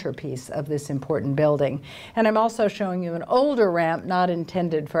centerpiece of this important building. And I'm also showing you an older ramp, not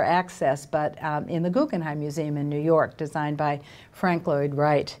intended for access, but in the Guggenheim Museum in New York, designed by Frank Lloyd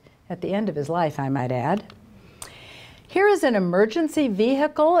Wright at the end of his life, I might add. Here is an emergency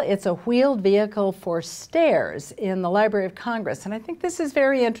vehicle. It's a wheeled vehicle for stairs in the Library of Congress. And I think this is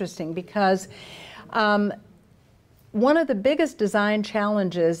very interesting because one of the biggest design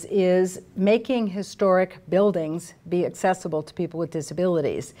challenges is making historic buildings be accessible to people with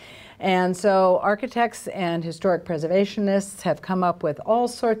disabilities. And so architects and historic preservationists have come up with all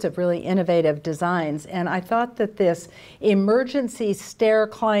sorts of really innovative designs. And I thought that this emergency stair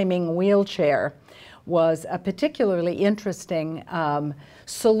climbing wheelchair was a particularly interesting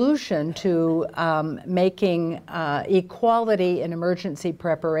solution to making equality in emergency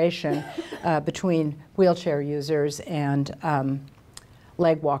preparation between wheelchair users and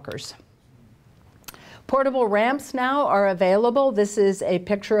leg walkers. Portable ramps now are available. This is a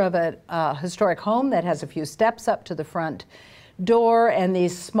picture of a historic home that has a few steps up to the front door, and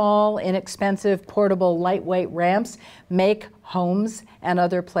these small, inexpensive, portable, lightweight ramps make homes and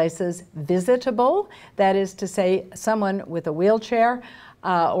other places visitable. That is to say, someone with a wheelchair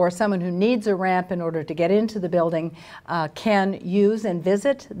or someone who needs a ramp in order to get into the building can use and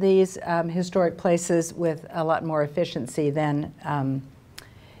visit these historic places with a lot more efficiency than,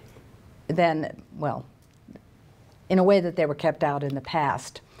 well, in a way that they were kept out in the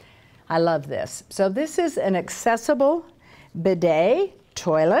past. I love this. So this is an accessible bidet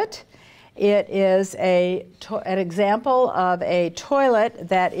toilet. It is an example of a toilet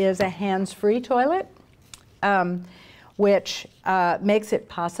that is a hands-free toilet, which makes it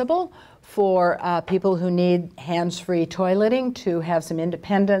possible for people who need hands-free toileting to have some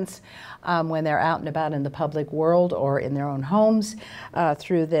independence when they're out and about in the public world or in their own homes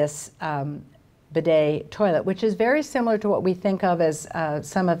through this bidet toilet, which is very similar to what we think of as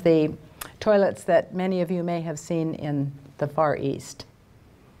some of the toilets that many of you may have seen in the Far East.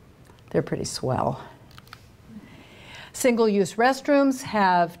 They're pretty swell. Single-use restrooms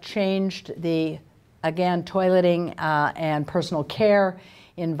have changed the, again, toileting and personal care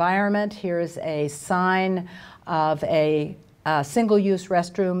environment. Here's a sign of a single-use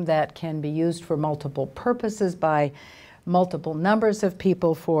restroom that can be used for multiple purposes by multiple numbers of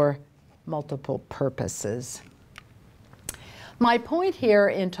people for multiple purposes. My point here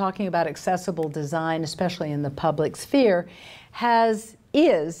in talking about accessible design, especially in the public sphere,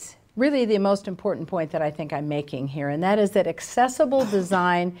 is really the most important point that I think I'm making here, and that is that accessible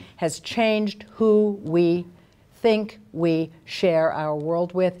design has changed who we think we share our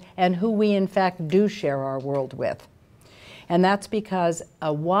world with and who we in fact do share our world with. And that's because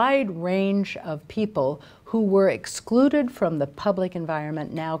a wide range of people who were excluded from the public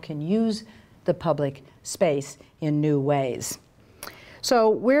environment now can use the public space in new ways.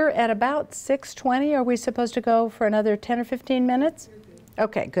 So we're at about 6:20. Are we supposed to go for another 10 or 15 minutes?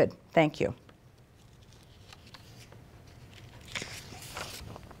 Okay, good. Thank you.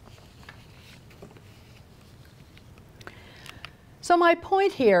 So my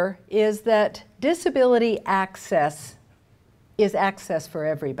point here is that disability access is access for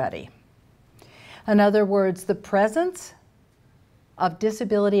everybody. In other words, the presence of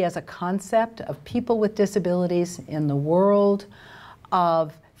disability as a concept, of people with disabilities in the world,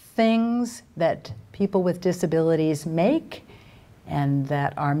 of things that people with disabilities make and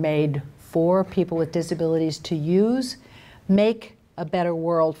that are made for people with disabilities to use, make a better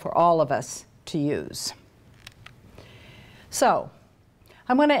world for all of us to use. So,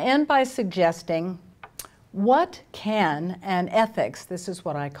 I'm going to end by suggesting what can an ethics, this is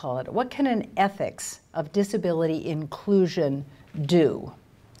what I call it, what can an ethics of disability inclusion do?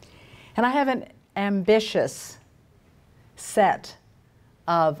 And I have an ambitious set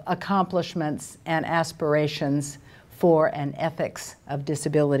of accomplishments and aspirations for an ethics of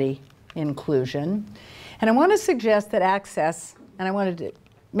disability inclusion. And I want to suggest that access, and I wanted to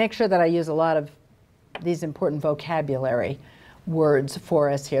make sure that I use a lot of these important vocabulary words for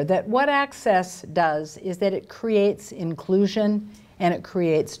us here, that what access does is that it creates inclusion and it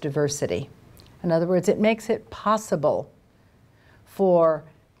creates diversity. In other words, it makes it possible for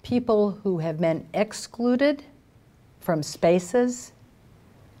people who have been excluded from spaces,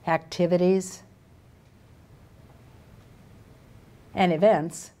 activities, and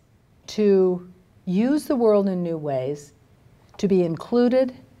events to use the world in new ways, to be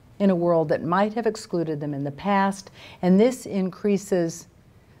included in a world that might have excluded them in the past, and this increases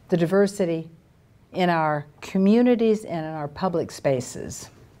the diversity in our communities and in our public spaces.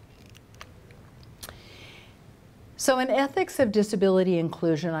 So in ethics of disability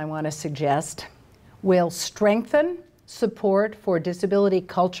inclusion, I want to suggest will strengthen support for disability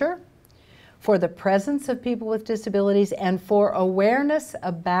culture, for the presence of people with disabilities, and for awareness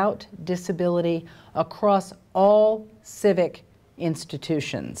about disability across all civic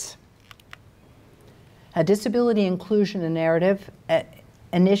institutions. A disability inclusion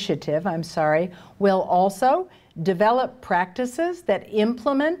initiative will also develop practices that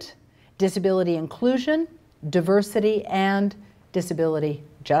implement disability inclusion, diversity, and disability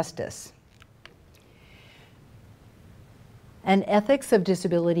justice. An ethics of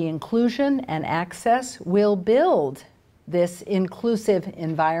disability inclusion and access will build this inclusive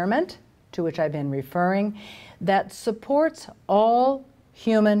environment to which I've been referring that supports all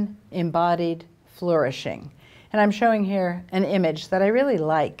human embodied flourishing. And I'm showing here an image that I really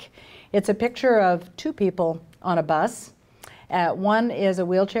like. It's a picture of two people on a bus. One is a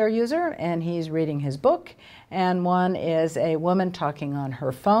wheelchair user and he's reading his book, and one is a woman talking on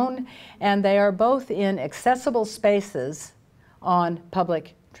her phone, and they are both in accessible spaces on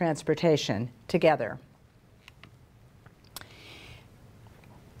public transportation together.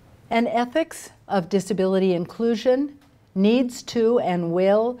 An ethics of disability inclusion needs to and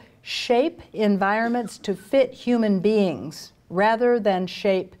will shape environments to fit human beings rather than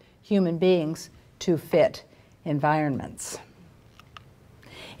shape human beings to fit environments.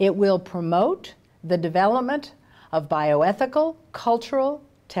 It will promote the development of bioethical, cultural,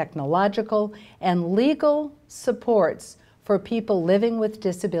 technological, and legal supports for people living with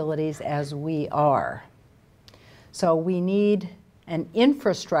disabilities as we are. So we need an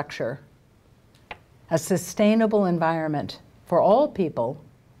infrastructure, a sustainable environment for all people,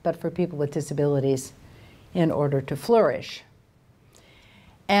 but for people with disabilities in order to flourish.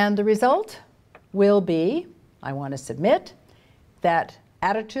 And the result will be, I want to submit, that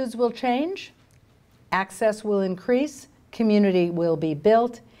attitudes will change, access will increase, community will be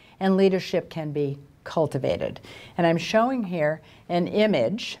built, and leadership can be cultivated. And I'm showing here an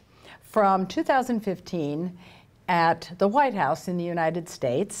image from 2015 at the White House in the United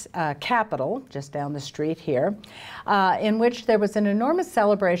States, Capitol, just down the street here, in which there was an enormous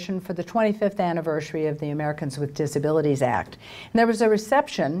celebration for the 25th anniversary of the Americans with Disabilities Act. And there was a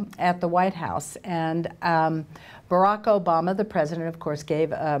reception at the White House, and Barack Obama, the president, of course,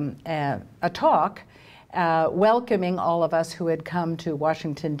 gave a talk welcoming all of us who had come to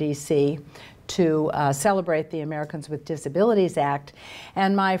Washington, D.C. to celebrate the Americans with Disabilities Act.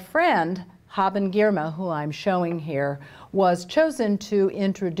 And my friend, Haben Girma, who I'm showing here, was chosen to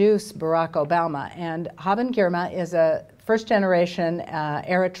introduce Barack Obama. And Haben Girma is a first-generation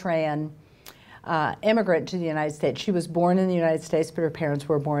Eritrean immigrant to the United States. She was born in the United States, but her parents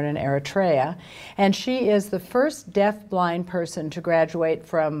were born in Eritrea. And she is the first deaf-blind person to graduate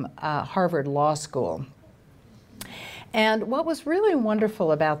from Harvard Law School. And what was really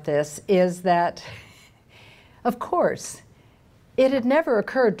wonderful about this is that, of course, it had never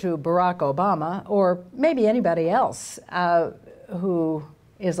occurred to Barack Obama, or maybe anybody else who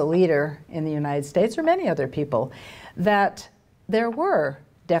is a leader in the United States, or many other people, that there were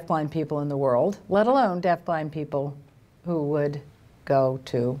deafblind people in the world, let alone deafblind people who would go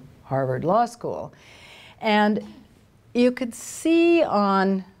to Harvard Law School. And you could see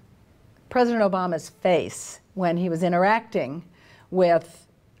on President Obama's face when he was interacting with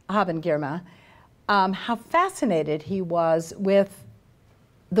Haben Girma how fascinated he was with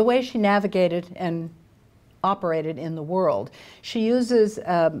the way she navigated and operated in the world. She uses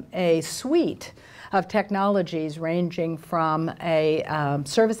a suite of technologies ranging from a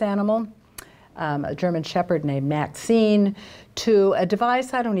service animal, a German Shepherd named Maxine, to a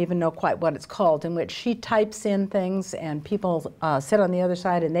device, I don't even know quite what it's called, in which she types in things and people sit on the other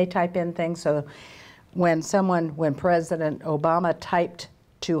side and they type in things. So when President Obama typed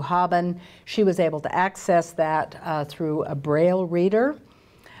to Haben, she was able to access that through a Braille reader.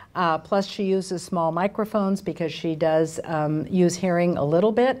 Plus she uses small microphones because she does use hearing a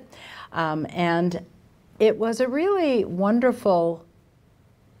little bit. And it was a really wonderful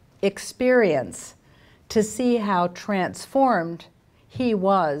experience to see how transformed he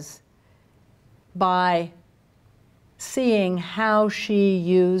was by seeing how she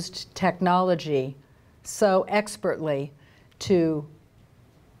used technology so expertly to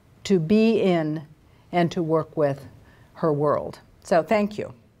be in and to work with her world. So thank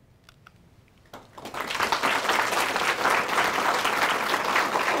you.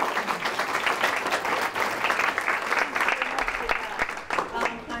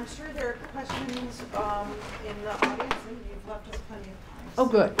 I'm sure there are questions in the audience, and you've left us plenty of time. Oh,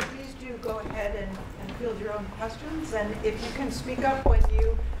 good. So please do go ahead and field your own questions, and if you can speak up when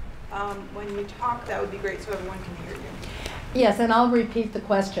you talk, that would be great so everyone can hear you. Yes, and I'll repeat the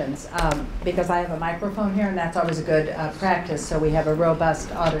questions because I have a microphone here, and that's always a good practice, so we have a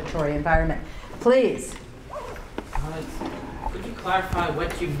robust auditory environment. Please. Could you clarify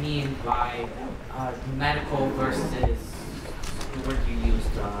what you mean by medical versus the word you used?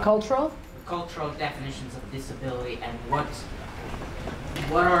 Cultural? Cultural definitions of disability, and what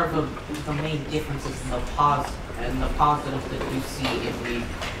are the main differences in the positives that you see in the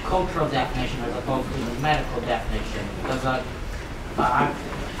cultural definition as opposed to the medical definition? Because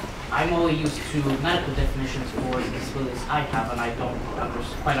I'm only used to medical definitions for the disabilities I have, and I don't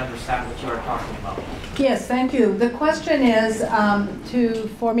quite understand what you are talking about. Yes, thank you. The question is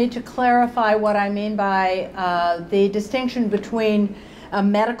for me to clarify what I mean by the distinction between a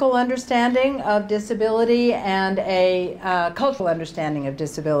medical understanding of disability and a cultural understanding of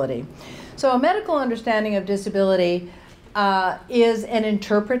disability. So a medical understanding of disability is an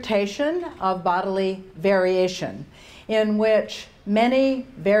interpretation of bodily variation in which many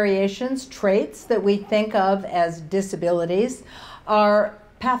variations, traits that we think of as disabilities are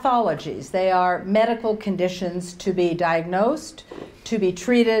pathologies. They are medical conditions to be diagnosed, to be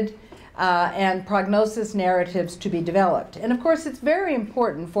treated, and prognosis narratives to be developed. And of course, it's very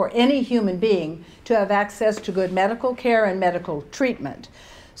important for any human being to have access to good medical care and medical treatment.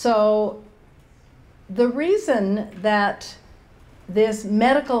 So the reason that this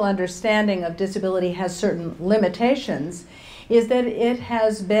medical understanding of disability has certain limitations is that it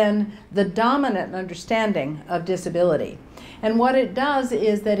has been the dominant understanding of disability. And what it does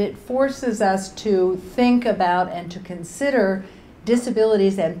is that it forces us to think about and to consider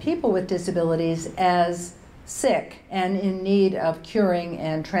disabilities and people with disabilities as sick and in need of curing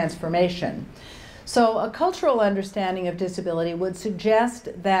and transformation. So a cultural understanding of disability would suggest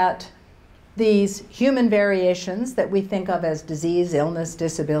that these human variations that we think of as disease, illness,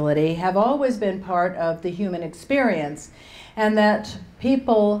 disability have always been part of the human experience, and that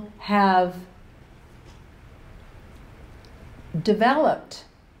people have developed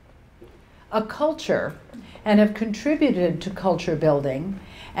a culture and have contributed to culture building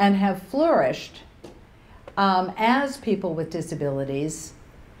and have flourished as people with disabilities,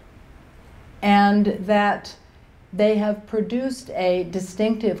 and that they have produced a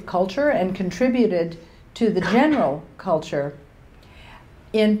distinctive culture and contributed to the general culture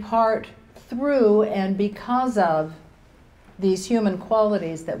in part through and because of these human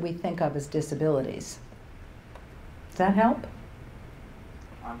qualities that we think of as disabilities. Does that help?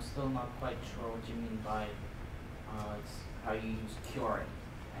 I'm still not quite sure what you mean by how you use curing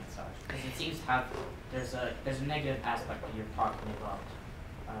and such. Because it seems to have, there's a negative aspect that you're talking about,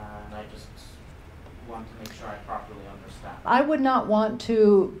 and I just want to make sure I properly understand. I would not want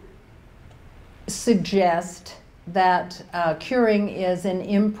to suggest that curing is an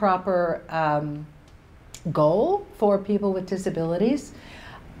improper goal for people with disabilities.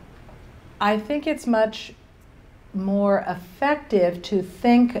 I think it's much more effective to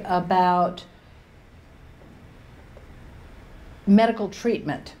think about medical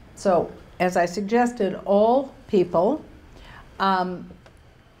treatment. So, as I suggested, all people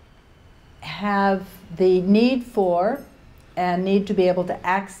have the need for and need to be able to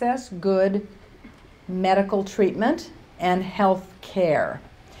access good medical treatment and health care.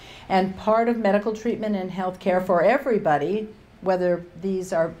 And part of medical treatment and health care for everybody, whether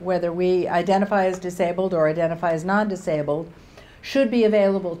we identify as disabled or identify as non-disabled, should be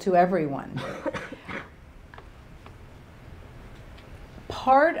available to everyone.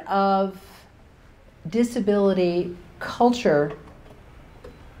 Part of disability culture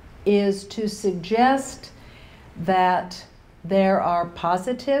is to suggest that there are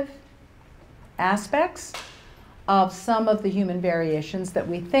positive aspects of some of the human variations that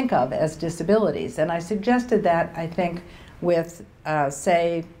we think of as disabilities. And I suggested that, I think, with,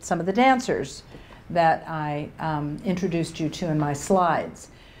 say, some of the dancers that I introduced you to in my slides.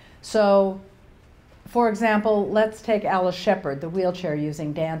 So, for example, let's take Alice Shepard, the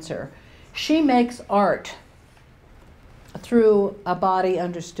wheelchair-using dancer. She makes art through a body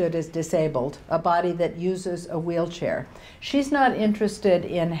understood as disabled, a body that uses a wheelchair. She's not interested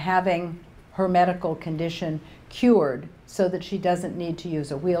in having her medical condition cured so that she doesn't need to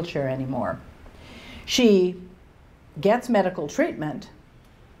use a wheelchair anymore. She gets medical treatment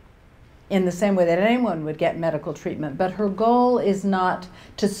in the same way that anyone would get medical treatment, but her goal is not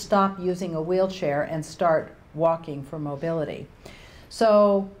to stop using a wheelchair and start walking for mobility.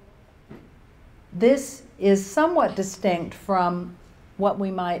 So this is somewhat distinct from what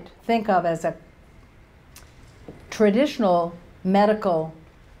we might think of as a traditional medical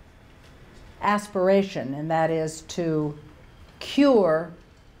aspiration, and that is to cure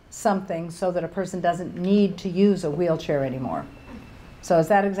something so that a person doesn't need to use a wheelchair anymore. So is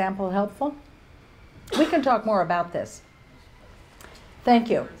that example helpful? We can talk more about this. Thank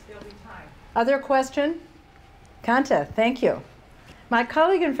you. Other question? Kanta, thank you. My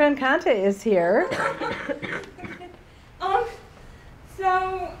colleague and friend Kanta is here.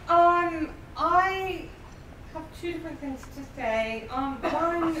 I have two different things to say.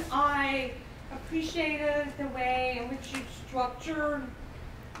 One, I appreciated the way in which you structured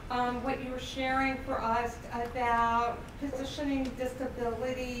what you were sharing for us about positioning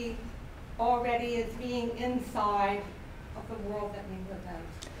disability already as being inside of the world that we live in.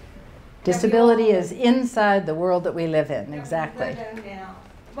 Disability is inside the world that we live in, exactly. We live in now.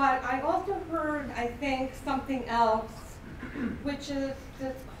 But I also heard, I think, something else, which is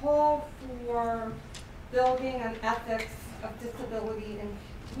this call for building an ethics of disability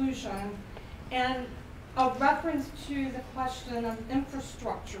inclusion, and a reference to the question of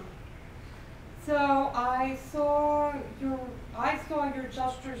infrastructure. So I saw your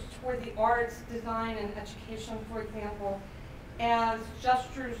gestures toward the arts, design, and education, for example, as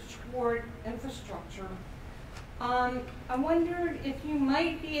gestures toward infrastructure. I wondered if you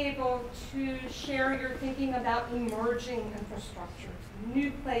might be able to share your thinking about emerging infrastructures,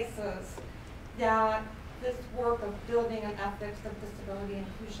 new places that this work of building an ethics of disability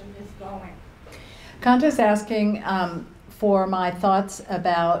inclusion is going. Kanta's asking for my thoughts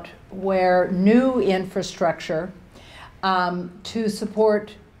about where new infrastructure to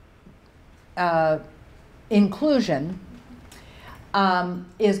support inclusion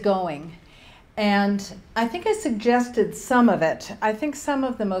is going. And I think I suggested some of it. I think some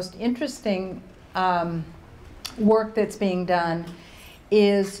of the most interesting work that's being done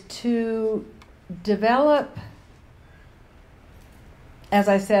is to develop, as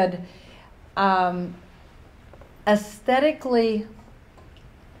I said, aesthetically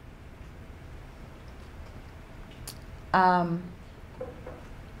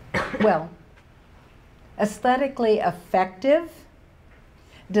aesthetically effective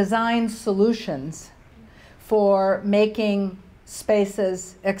design solutions for making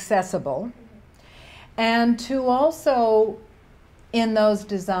spaces accessible, and to also, in those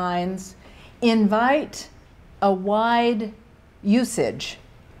designs, invite a wide usage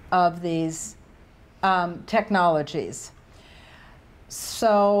of these technologies.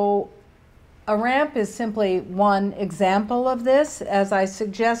 So a ramp is simply one example of this. As I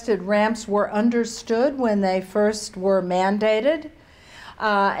suggested, ramps were understood when they first were mandated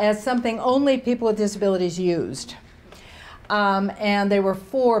as something only people with disabilities used. And they were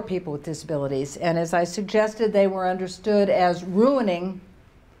for people with disabilities. And as I suggested, they were understood as ruining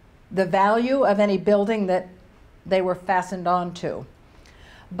the value of any building that they were fastened onto.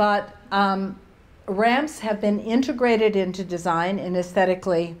 But ramps have been integrated into design in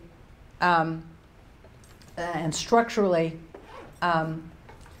aesthetically and structurally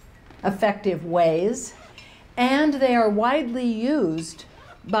effective ways, and they are widely used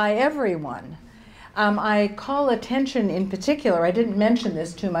by everyone. I call attention in particular, I didn't mention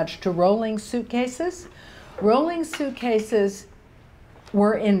this too much, to rolling suitcases. Rolling suitcases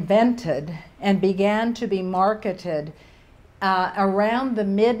were invented and began to be marketed around the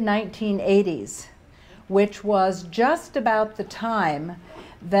mid-1980s, which was just about the time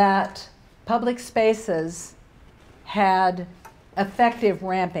that public spaces had effective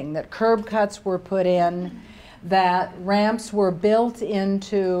ramping, that curb cuts were put in, that ramps were built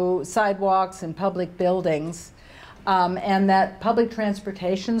into sidewalks and public buildings, and that public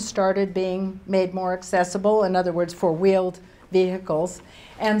transportation started being made more accessible, in other words, for wheeled vehicles.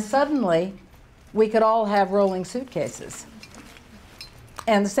 And suddenly, we could all have rolling suitcases.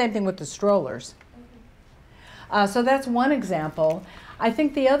 And the same thing with the strollers. So that's one example. I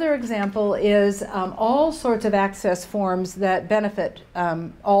think the other example is all sorts of access forms that benefit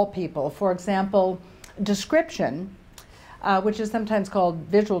all people. For example, description, which is sometimes called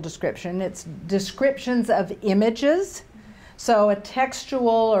visual description. It's descriptions of images. So a textual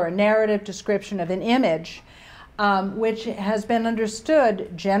or a narrative description of an image, which has been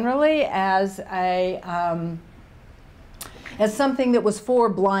understood generally as something that was for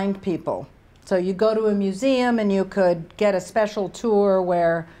blind people. So you go to a museum and you could get a special tour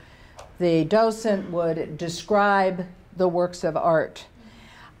where the docent would describe the works of art.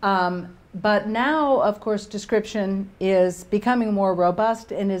 But now, of course, description is becoming more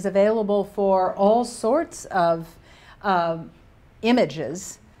robust and is available for all sorts of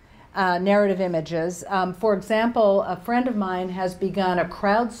images, narrative images. For example, a friend of mine has begun a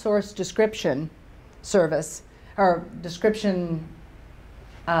crowdsourced description service, or description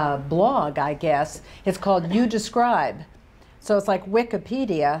blog, I guess. It's called You Describe, So it's like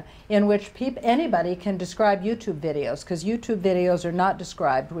Wikipedia, in which anybody can describe YouTube videos, because YouTube videos are not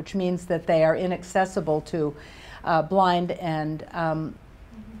described, which means that they are inaccessible to blind and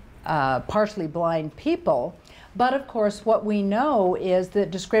partially blind people. But of course, what we know is that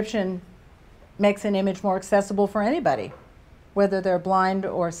description makes an image more accessible for anybody, whether they're blind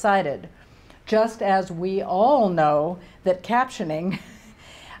or sighted. Just as we all know that captioning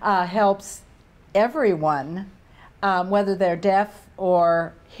helps everyone, whether they're deaf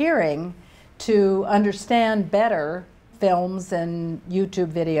or hearing, to understand better films and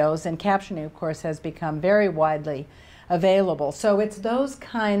YouTube videos, and captioning, of course, has become very widely available. So it's those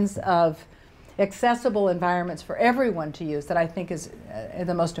kinds of accessible environments for everyone to use that I think is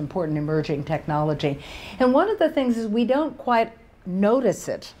the most important emerging technology. And one of the things is we don't quite notice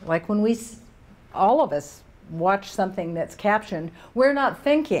it. Like when all of us watch something that's captioned, we're not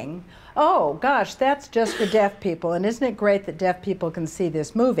thinking, oh gosh, that's just for deaf people, and isn't it great that deaf people can see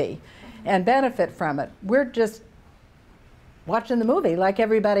this movie and benefit from it. We're just watching the movie like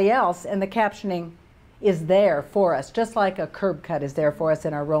everybody else, and the captioning is there for us, just like a curb cut is there for us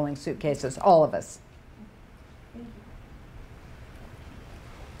in our rolling suitcases, all of us. Thank you.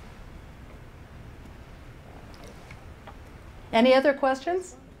 Any other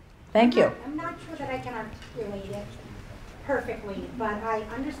questions? Thank you. I'm not sure that I can articulate it perfectly, but I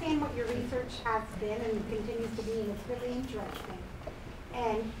understand what your research has been and continues to be, and it's really interesting.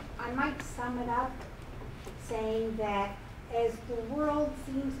 And I might sum it up saying that as the world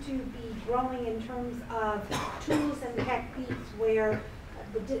seems to be growing in terms of tools and techniques where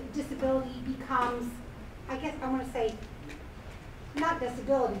the disability becomes, I guess I want to say, not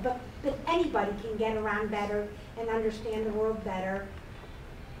disability, but anybody can get around better and understand the world better.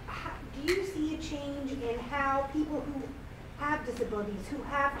 Do you see a change in how people who have disabilities, who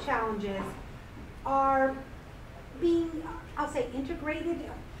have challenges, are being, I'll say, integrated,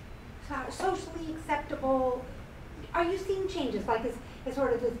 socially acceptable? Are you seeing changes, like as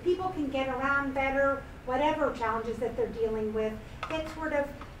sort of as people can get around better, whatever challenges that they're dealing with, that sort of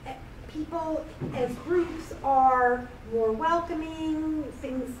people as groups are more welcoming,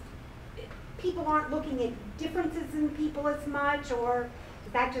 people aren't looking at differences in people as much, or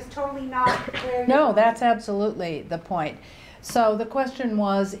is that just totally not where No, that's absolutely the point. So the question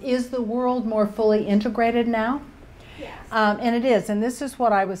was, is the world more fully integrated now? Yes. And it is, and this is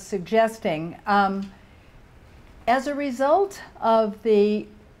what I was suggesting. As a result of the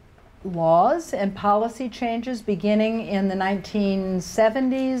laws and policy changes beginning in the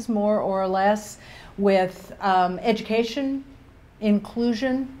 1970s, more or less, with education,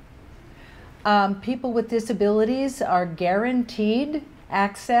 inclusion, people with disabilities are guaranteed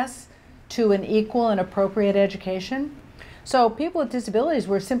access to an equal and appropriate education. So people with disabilities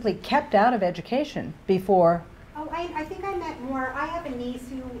were simply kept out of education before. Oh, I think I meant more. I have a niece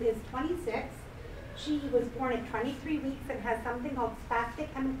who is 26. She was born at 23 weeks and has something called spastic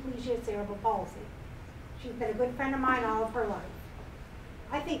hemiplegia cerebral palsy. She's been a good friend of mine all of her life.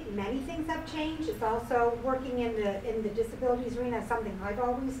 I think many things have changed. It's also working in the disabilities arena is something I've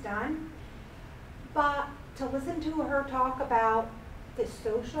always done. But to listen to her talk about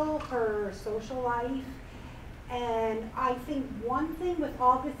her social life, and I think one thing with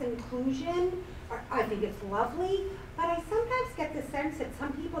all this inclusion, I think it's lovely, but I sometimes get the sense that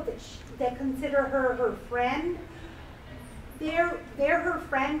some people that consider her friend, they're her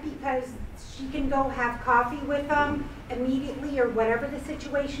friend because she can go have coffee with them immediately or whatever the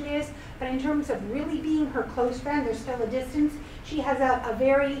situation is. But in terms of really being her close friend, there's still a distance. She has a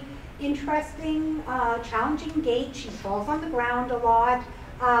very interesting, challenging gait. She falls on the ground a lot.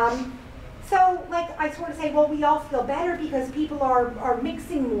 So, like, I sort of say, well, we all feel better because people are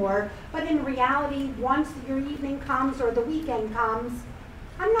mixing more, but in reality, once your evening comes or the weekend comes,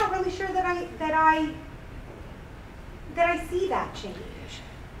 I'm not really sure that I see that change.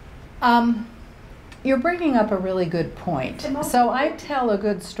 You're bringing up a really good point. So I tell a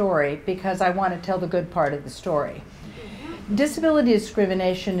good story because I want to tell the good part of the story. Disability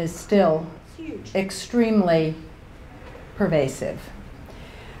discrimination is still extremely pervasive.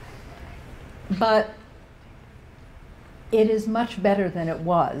 But it is much better than it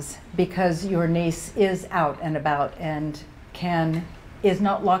was because your niece is out and about and is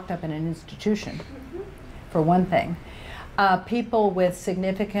not locked up in an institution, for one thing. People with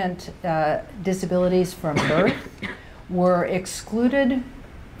significant disabilities from birth were excluded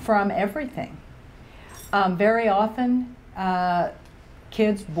from everything. Very often,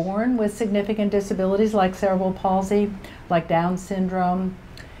 kids born with significant disabilities like cerebral palsy, like Down syndrome,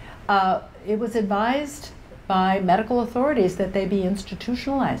 it was advised by medical authorities that they be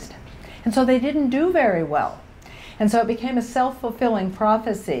institutionalized. And so they didn't do very well. And so it became a self-fulfilling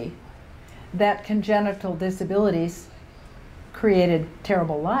prophecy that congenital disabilities created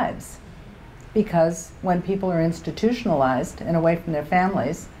terrible lives. Because when people are institutionalized and away from their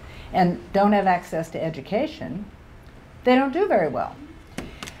families and don't have access to education, they don't do very well.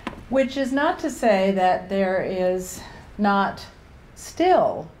 Which is not to say that there is not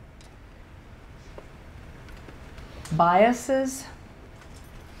still biases,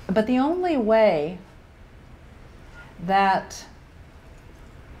 but the only way that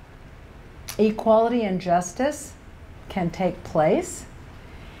equality and justice can take place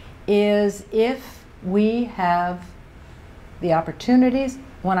is if we have the opportunities,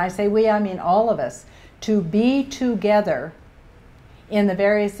 when I say we, I mean all of us, to be together in the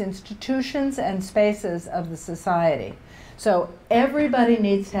various institutions and spaces of the society. So everybody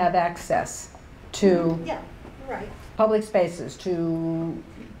needs to have access to public spaces,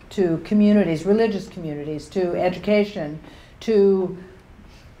 to communities, religious communities, to education, to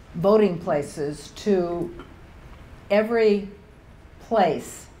voting places, to every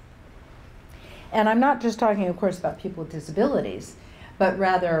place. And I'm not just talking, of course, about people with disabilities, but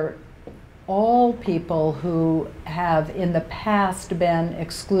rather all people who have in the past been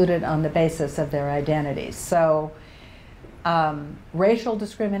excluded on the basis of their identities. So racial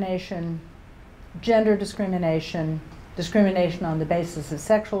discrimination, gender discrimination, discrimination on the basis of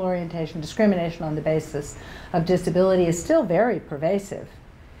sexual orientation, discrimination on the basis of disability is still very pervasive.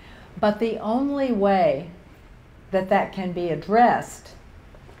 But the only way that that can be addressed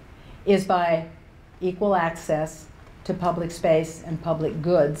is by equal access to public space and public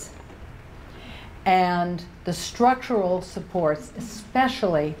goods, and the structural supports,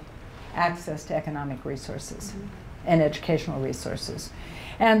 especially access to economic resources and educational resources.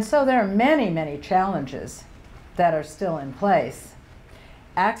 And so there are many, many challenges that are still in place.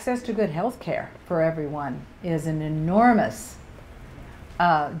 Access to good health care for everyone is an enormous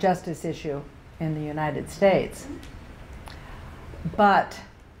justice issue in the United States. But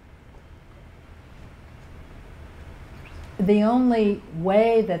the only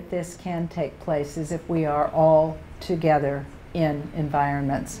way that this can take place is if we are all together in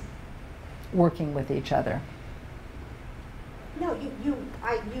environments working with each other. No,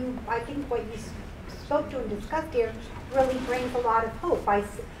 I think what you spoke to and discussed here really brings a lot of hope. I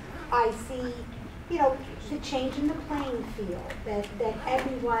see, you know, the change in the playing field, that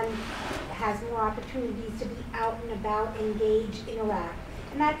everyone has more opportunities to be out and about, engage, interact,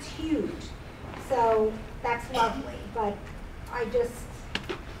 and that's huge. So that's lovely, but I just,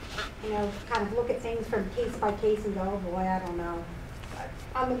 you know, kind of look at things from case by case and go, oh boy, I don't know.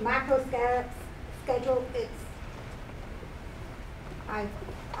 On the macro schedule,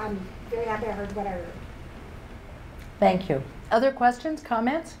 I'm very happy I heard what I heard. Thank you. Other questions,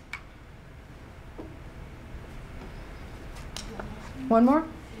 comments? One more?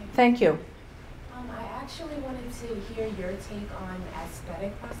 Thank you. I actually wanted to hear your take on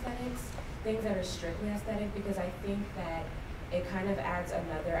aesthetic prosthetics, things that are strictly aesthetic, because I think that it kind of adds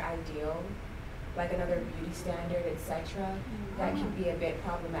another ideal, like another beauty standard, etc., that can be a bit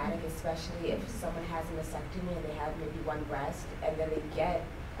problematic, especially if someone has a mastectomy and they have maybe one breast, and then they get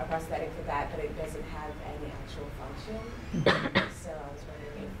a prosthetic for that, but it doesn't have any actual function. So I was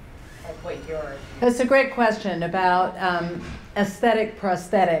wondering, like, what your... That's a great question about aesthetic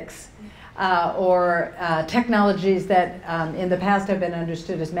prosthetics or technologies that in the past have been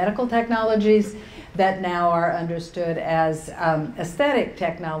understood as medical technologies that now are understood as aesthetic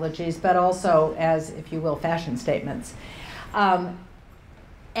technologies, but also as, if you will, fashion statements. And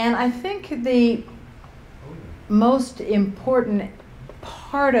I think the most important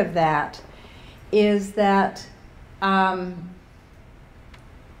part of that is that, or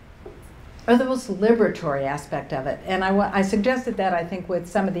the most liberatory aspect of it, and I suggested that, I think, with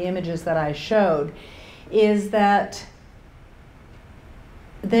some of the images that I showed, is that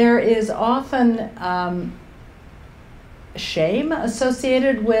there is often shame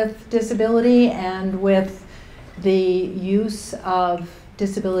associated with disability and with the use of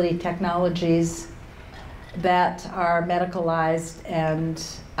disability technologies that are medicalized and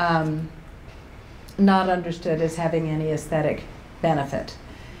not understood as having any aesthetic benefit.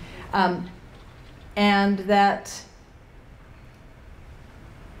 And that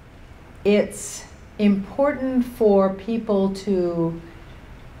it's important for people to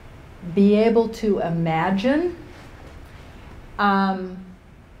be able to imagine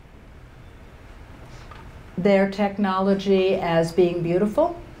their technology as being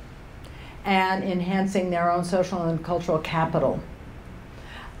beautiful and enhancing their own social and cultural capital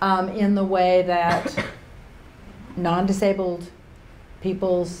in the way that non-disabled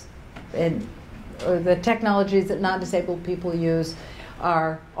people's or the technologies that non-disabled people use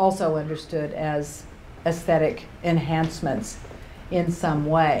are also understood as aesthetic enhancements in some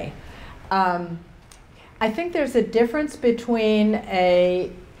way. I think there's a difference between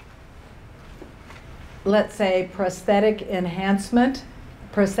a, let's say, prosthetic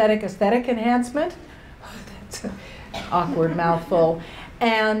aesthetic enhancement, that's an awkward mouthful,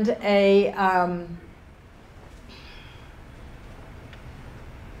 and a,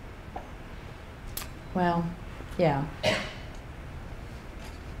 well, yeah.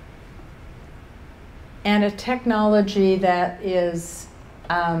 And a technology that is,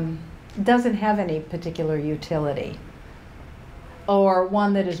 doesn't have any particular utility, or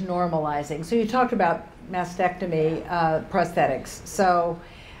one that is normalizing. So you talked about mastectomy prosthetics. So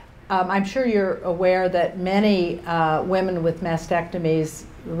I'm sure you're aware that many women with mastectomies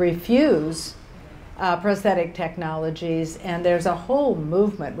refuse prosthetic technologies, and there's a whole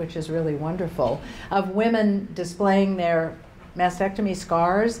movement, which is really wonderful, of women displaying their mastectomy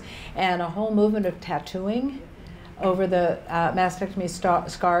scars, and a whole movement of tattooing over the mastectomy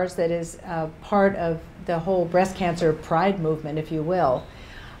scars that is part of the whole breast cancer pride movement, if you will.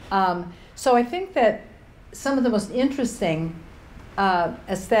 So I think that some of the most interesting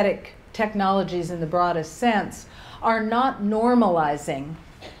aesthetic technologies in the broadest sense are not normalizing,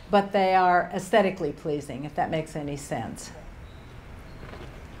 but they are aesthetically pleasing, if that makes any sense.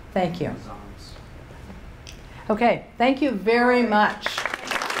 Thank you. Okay, thank you very much.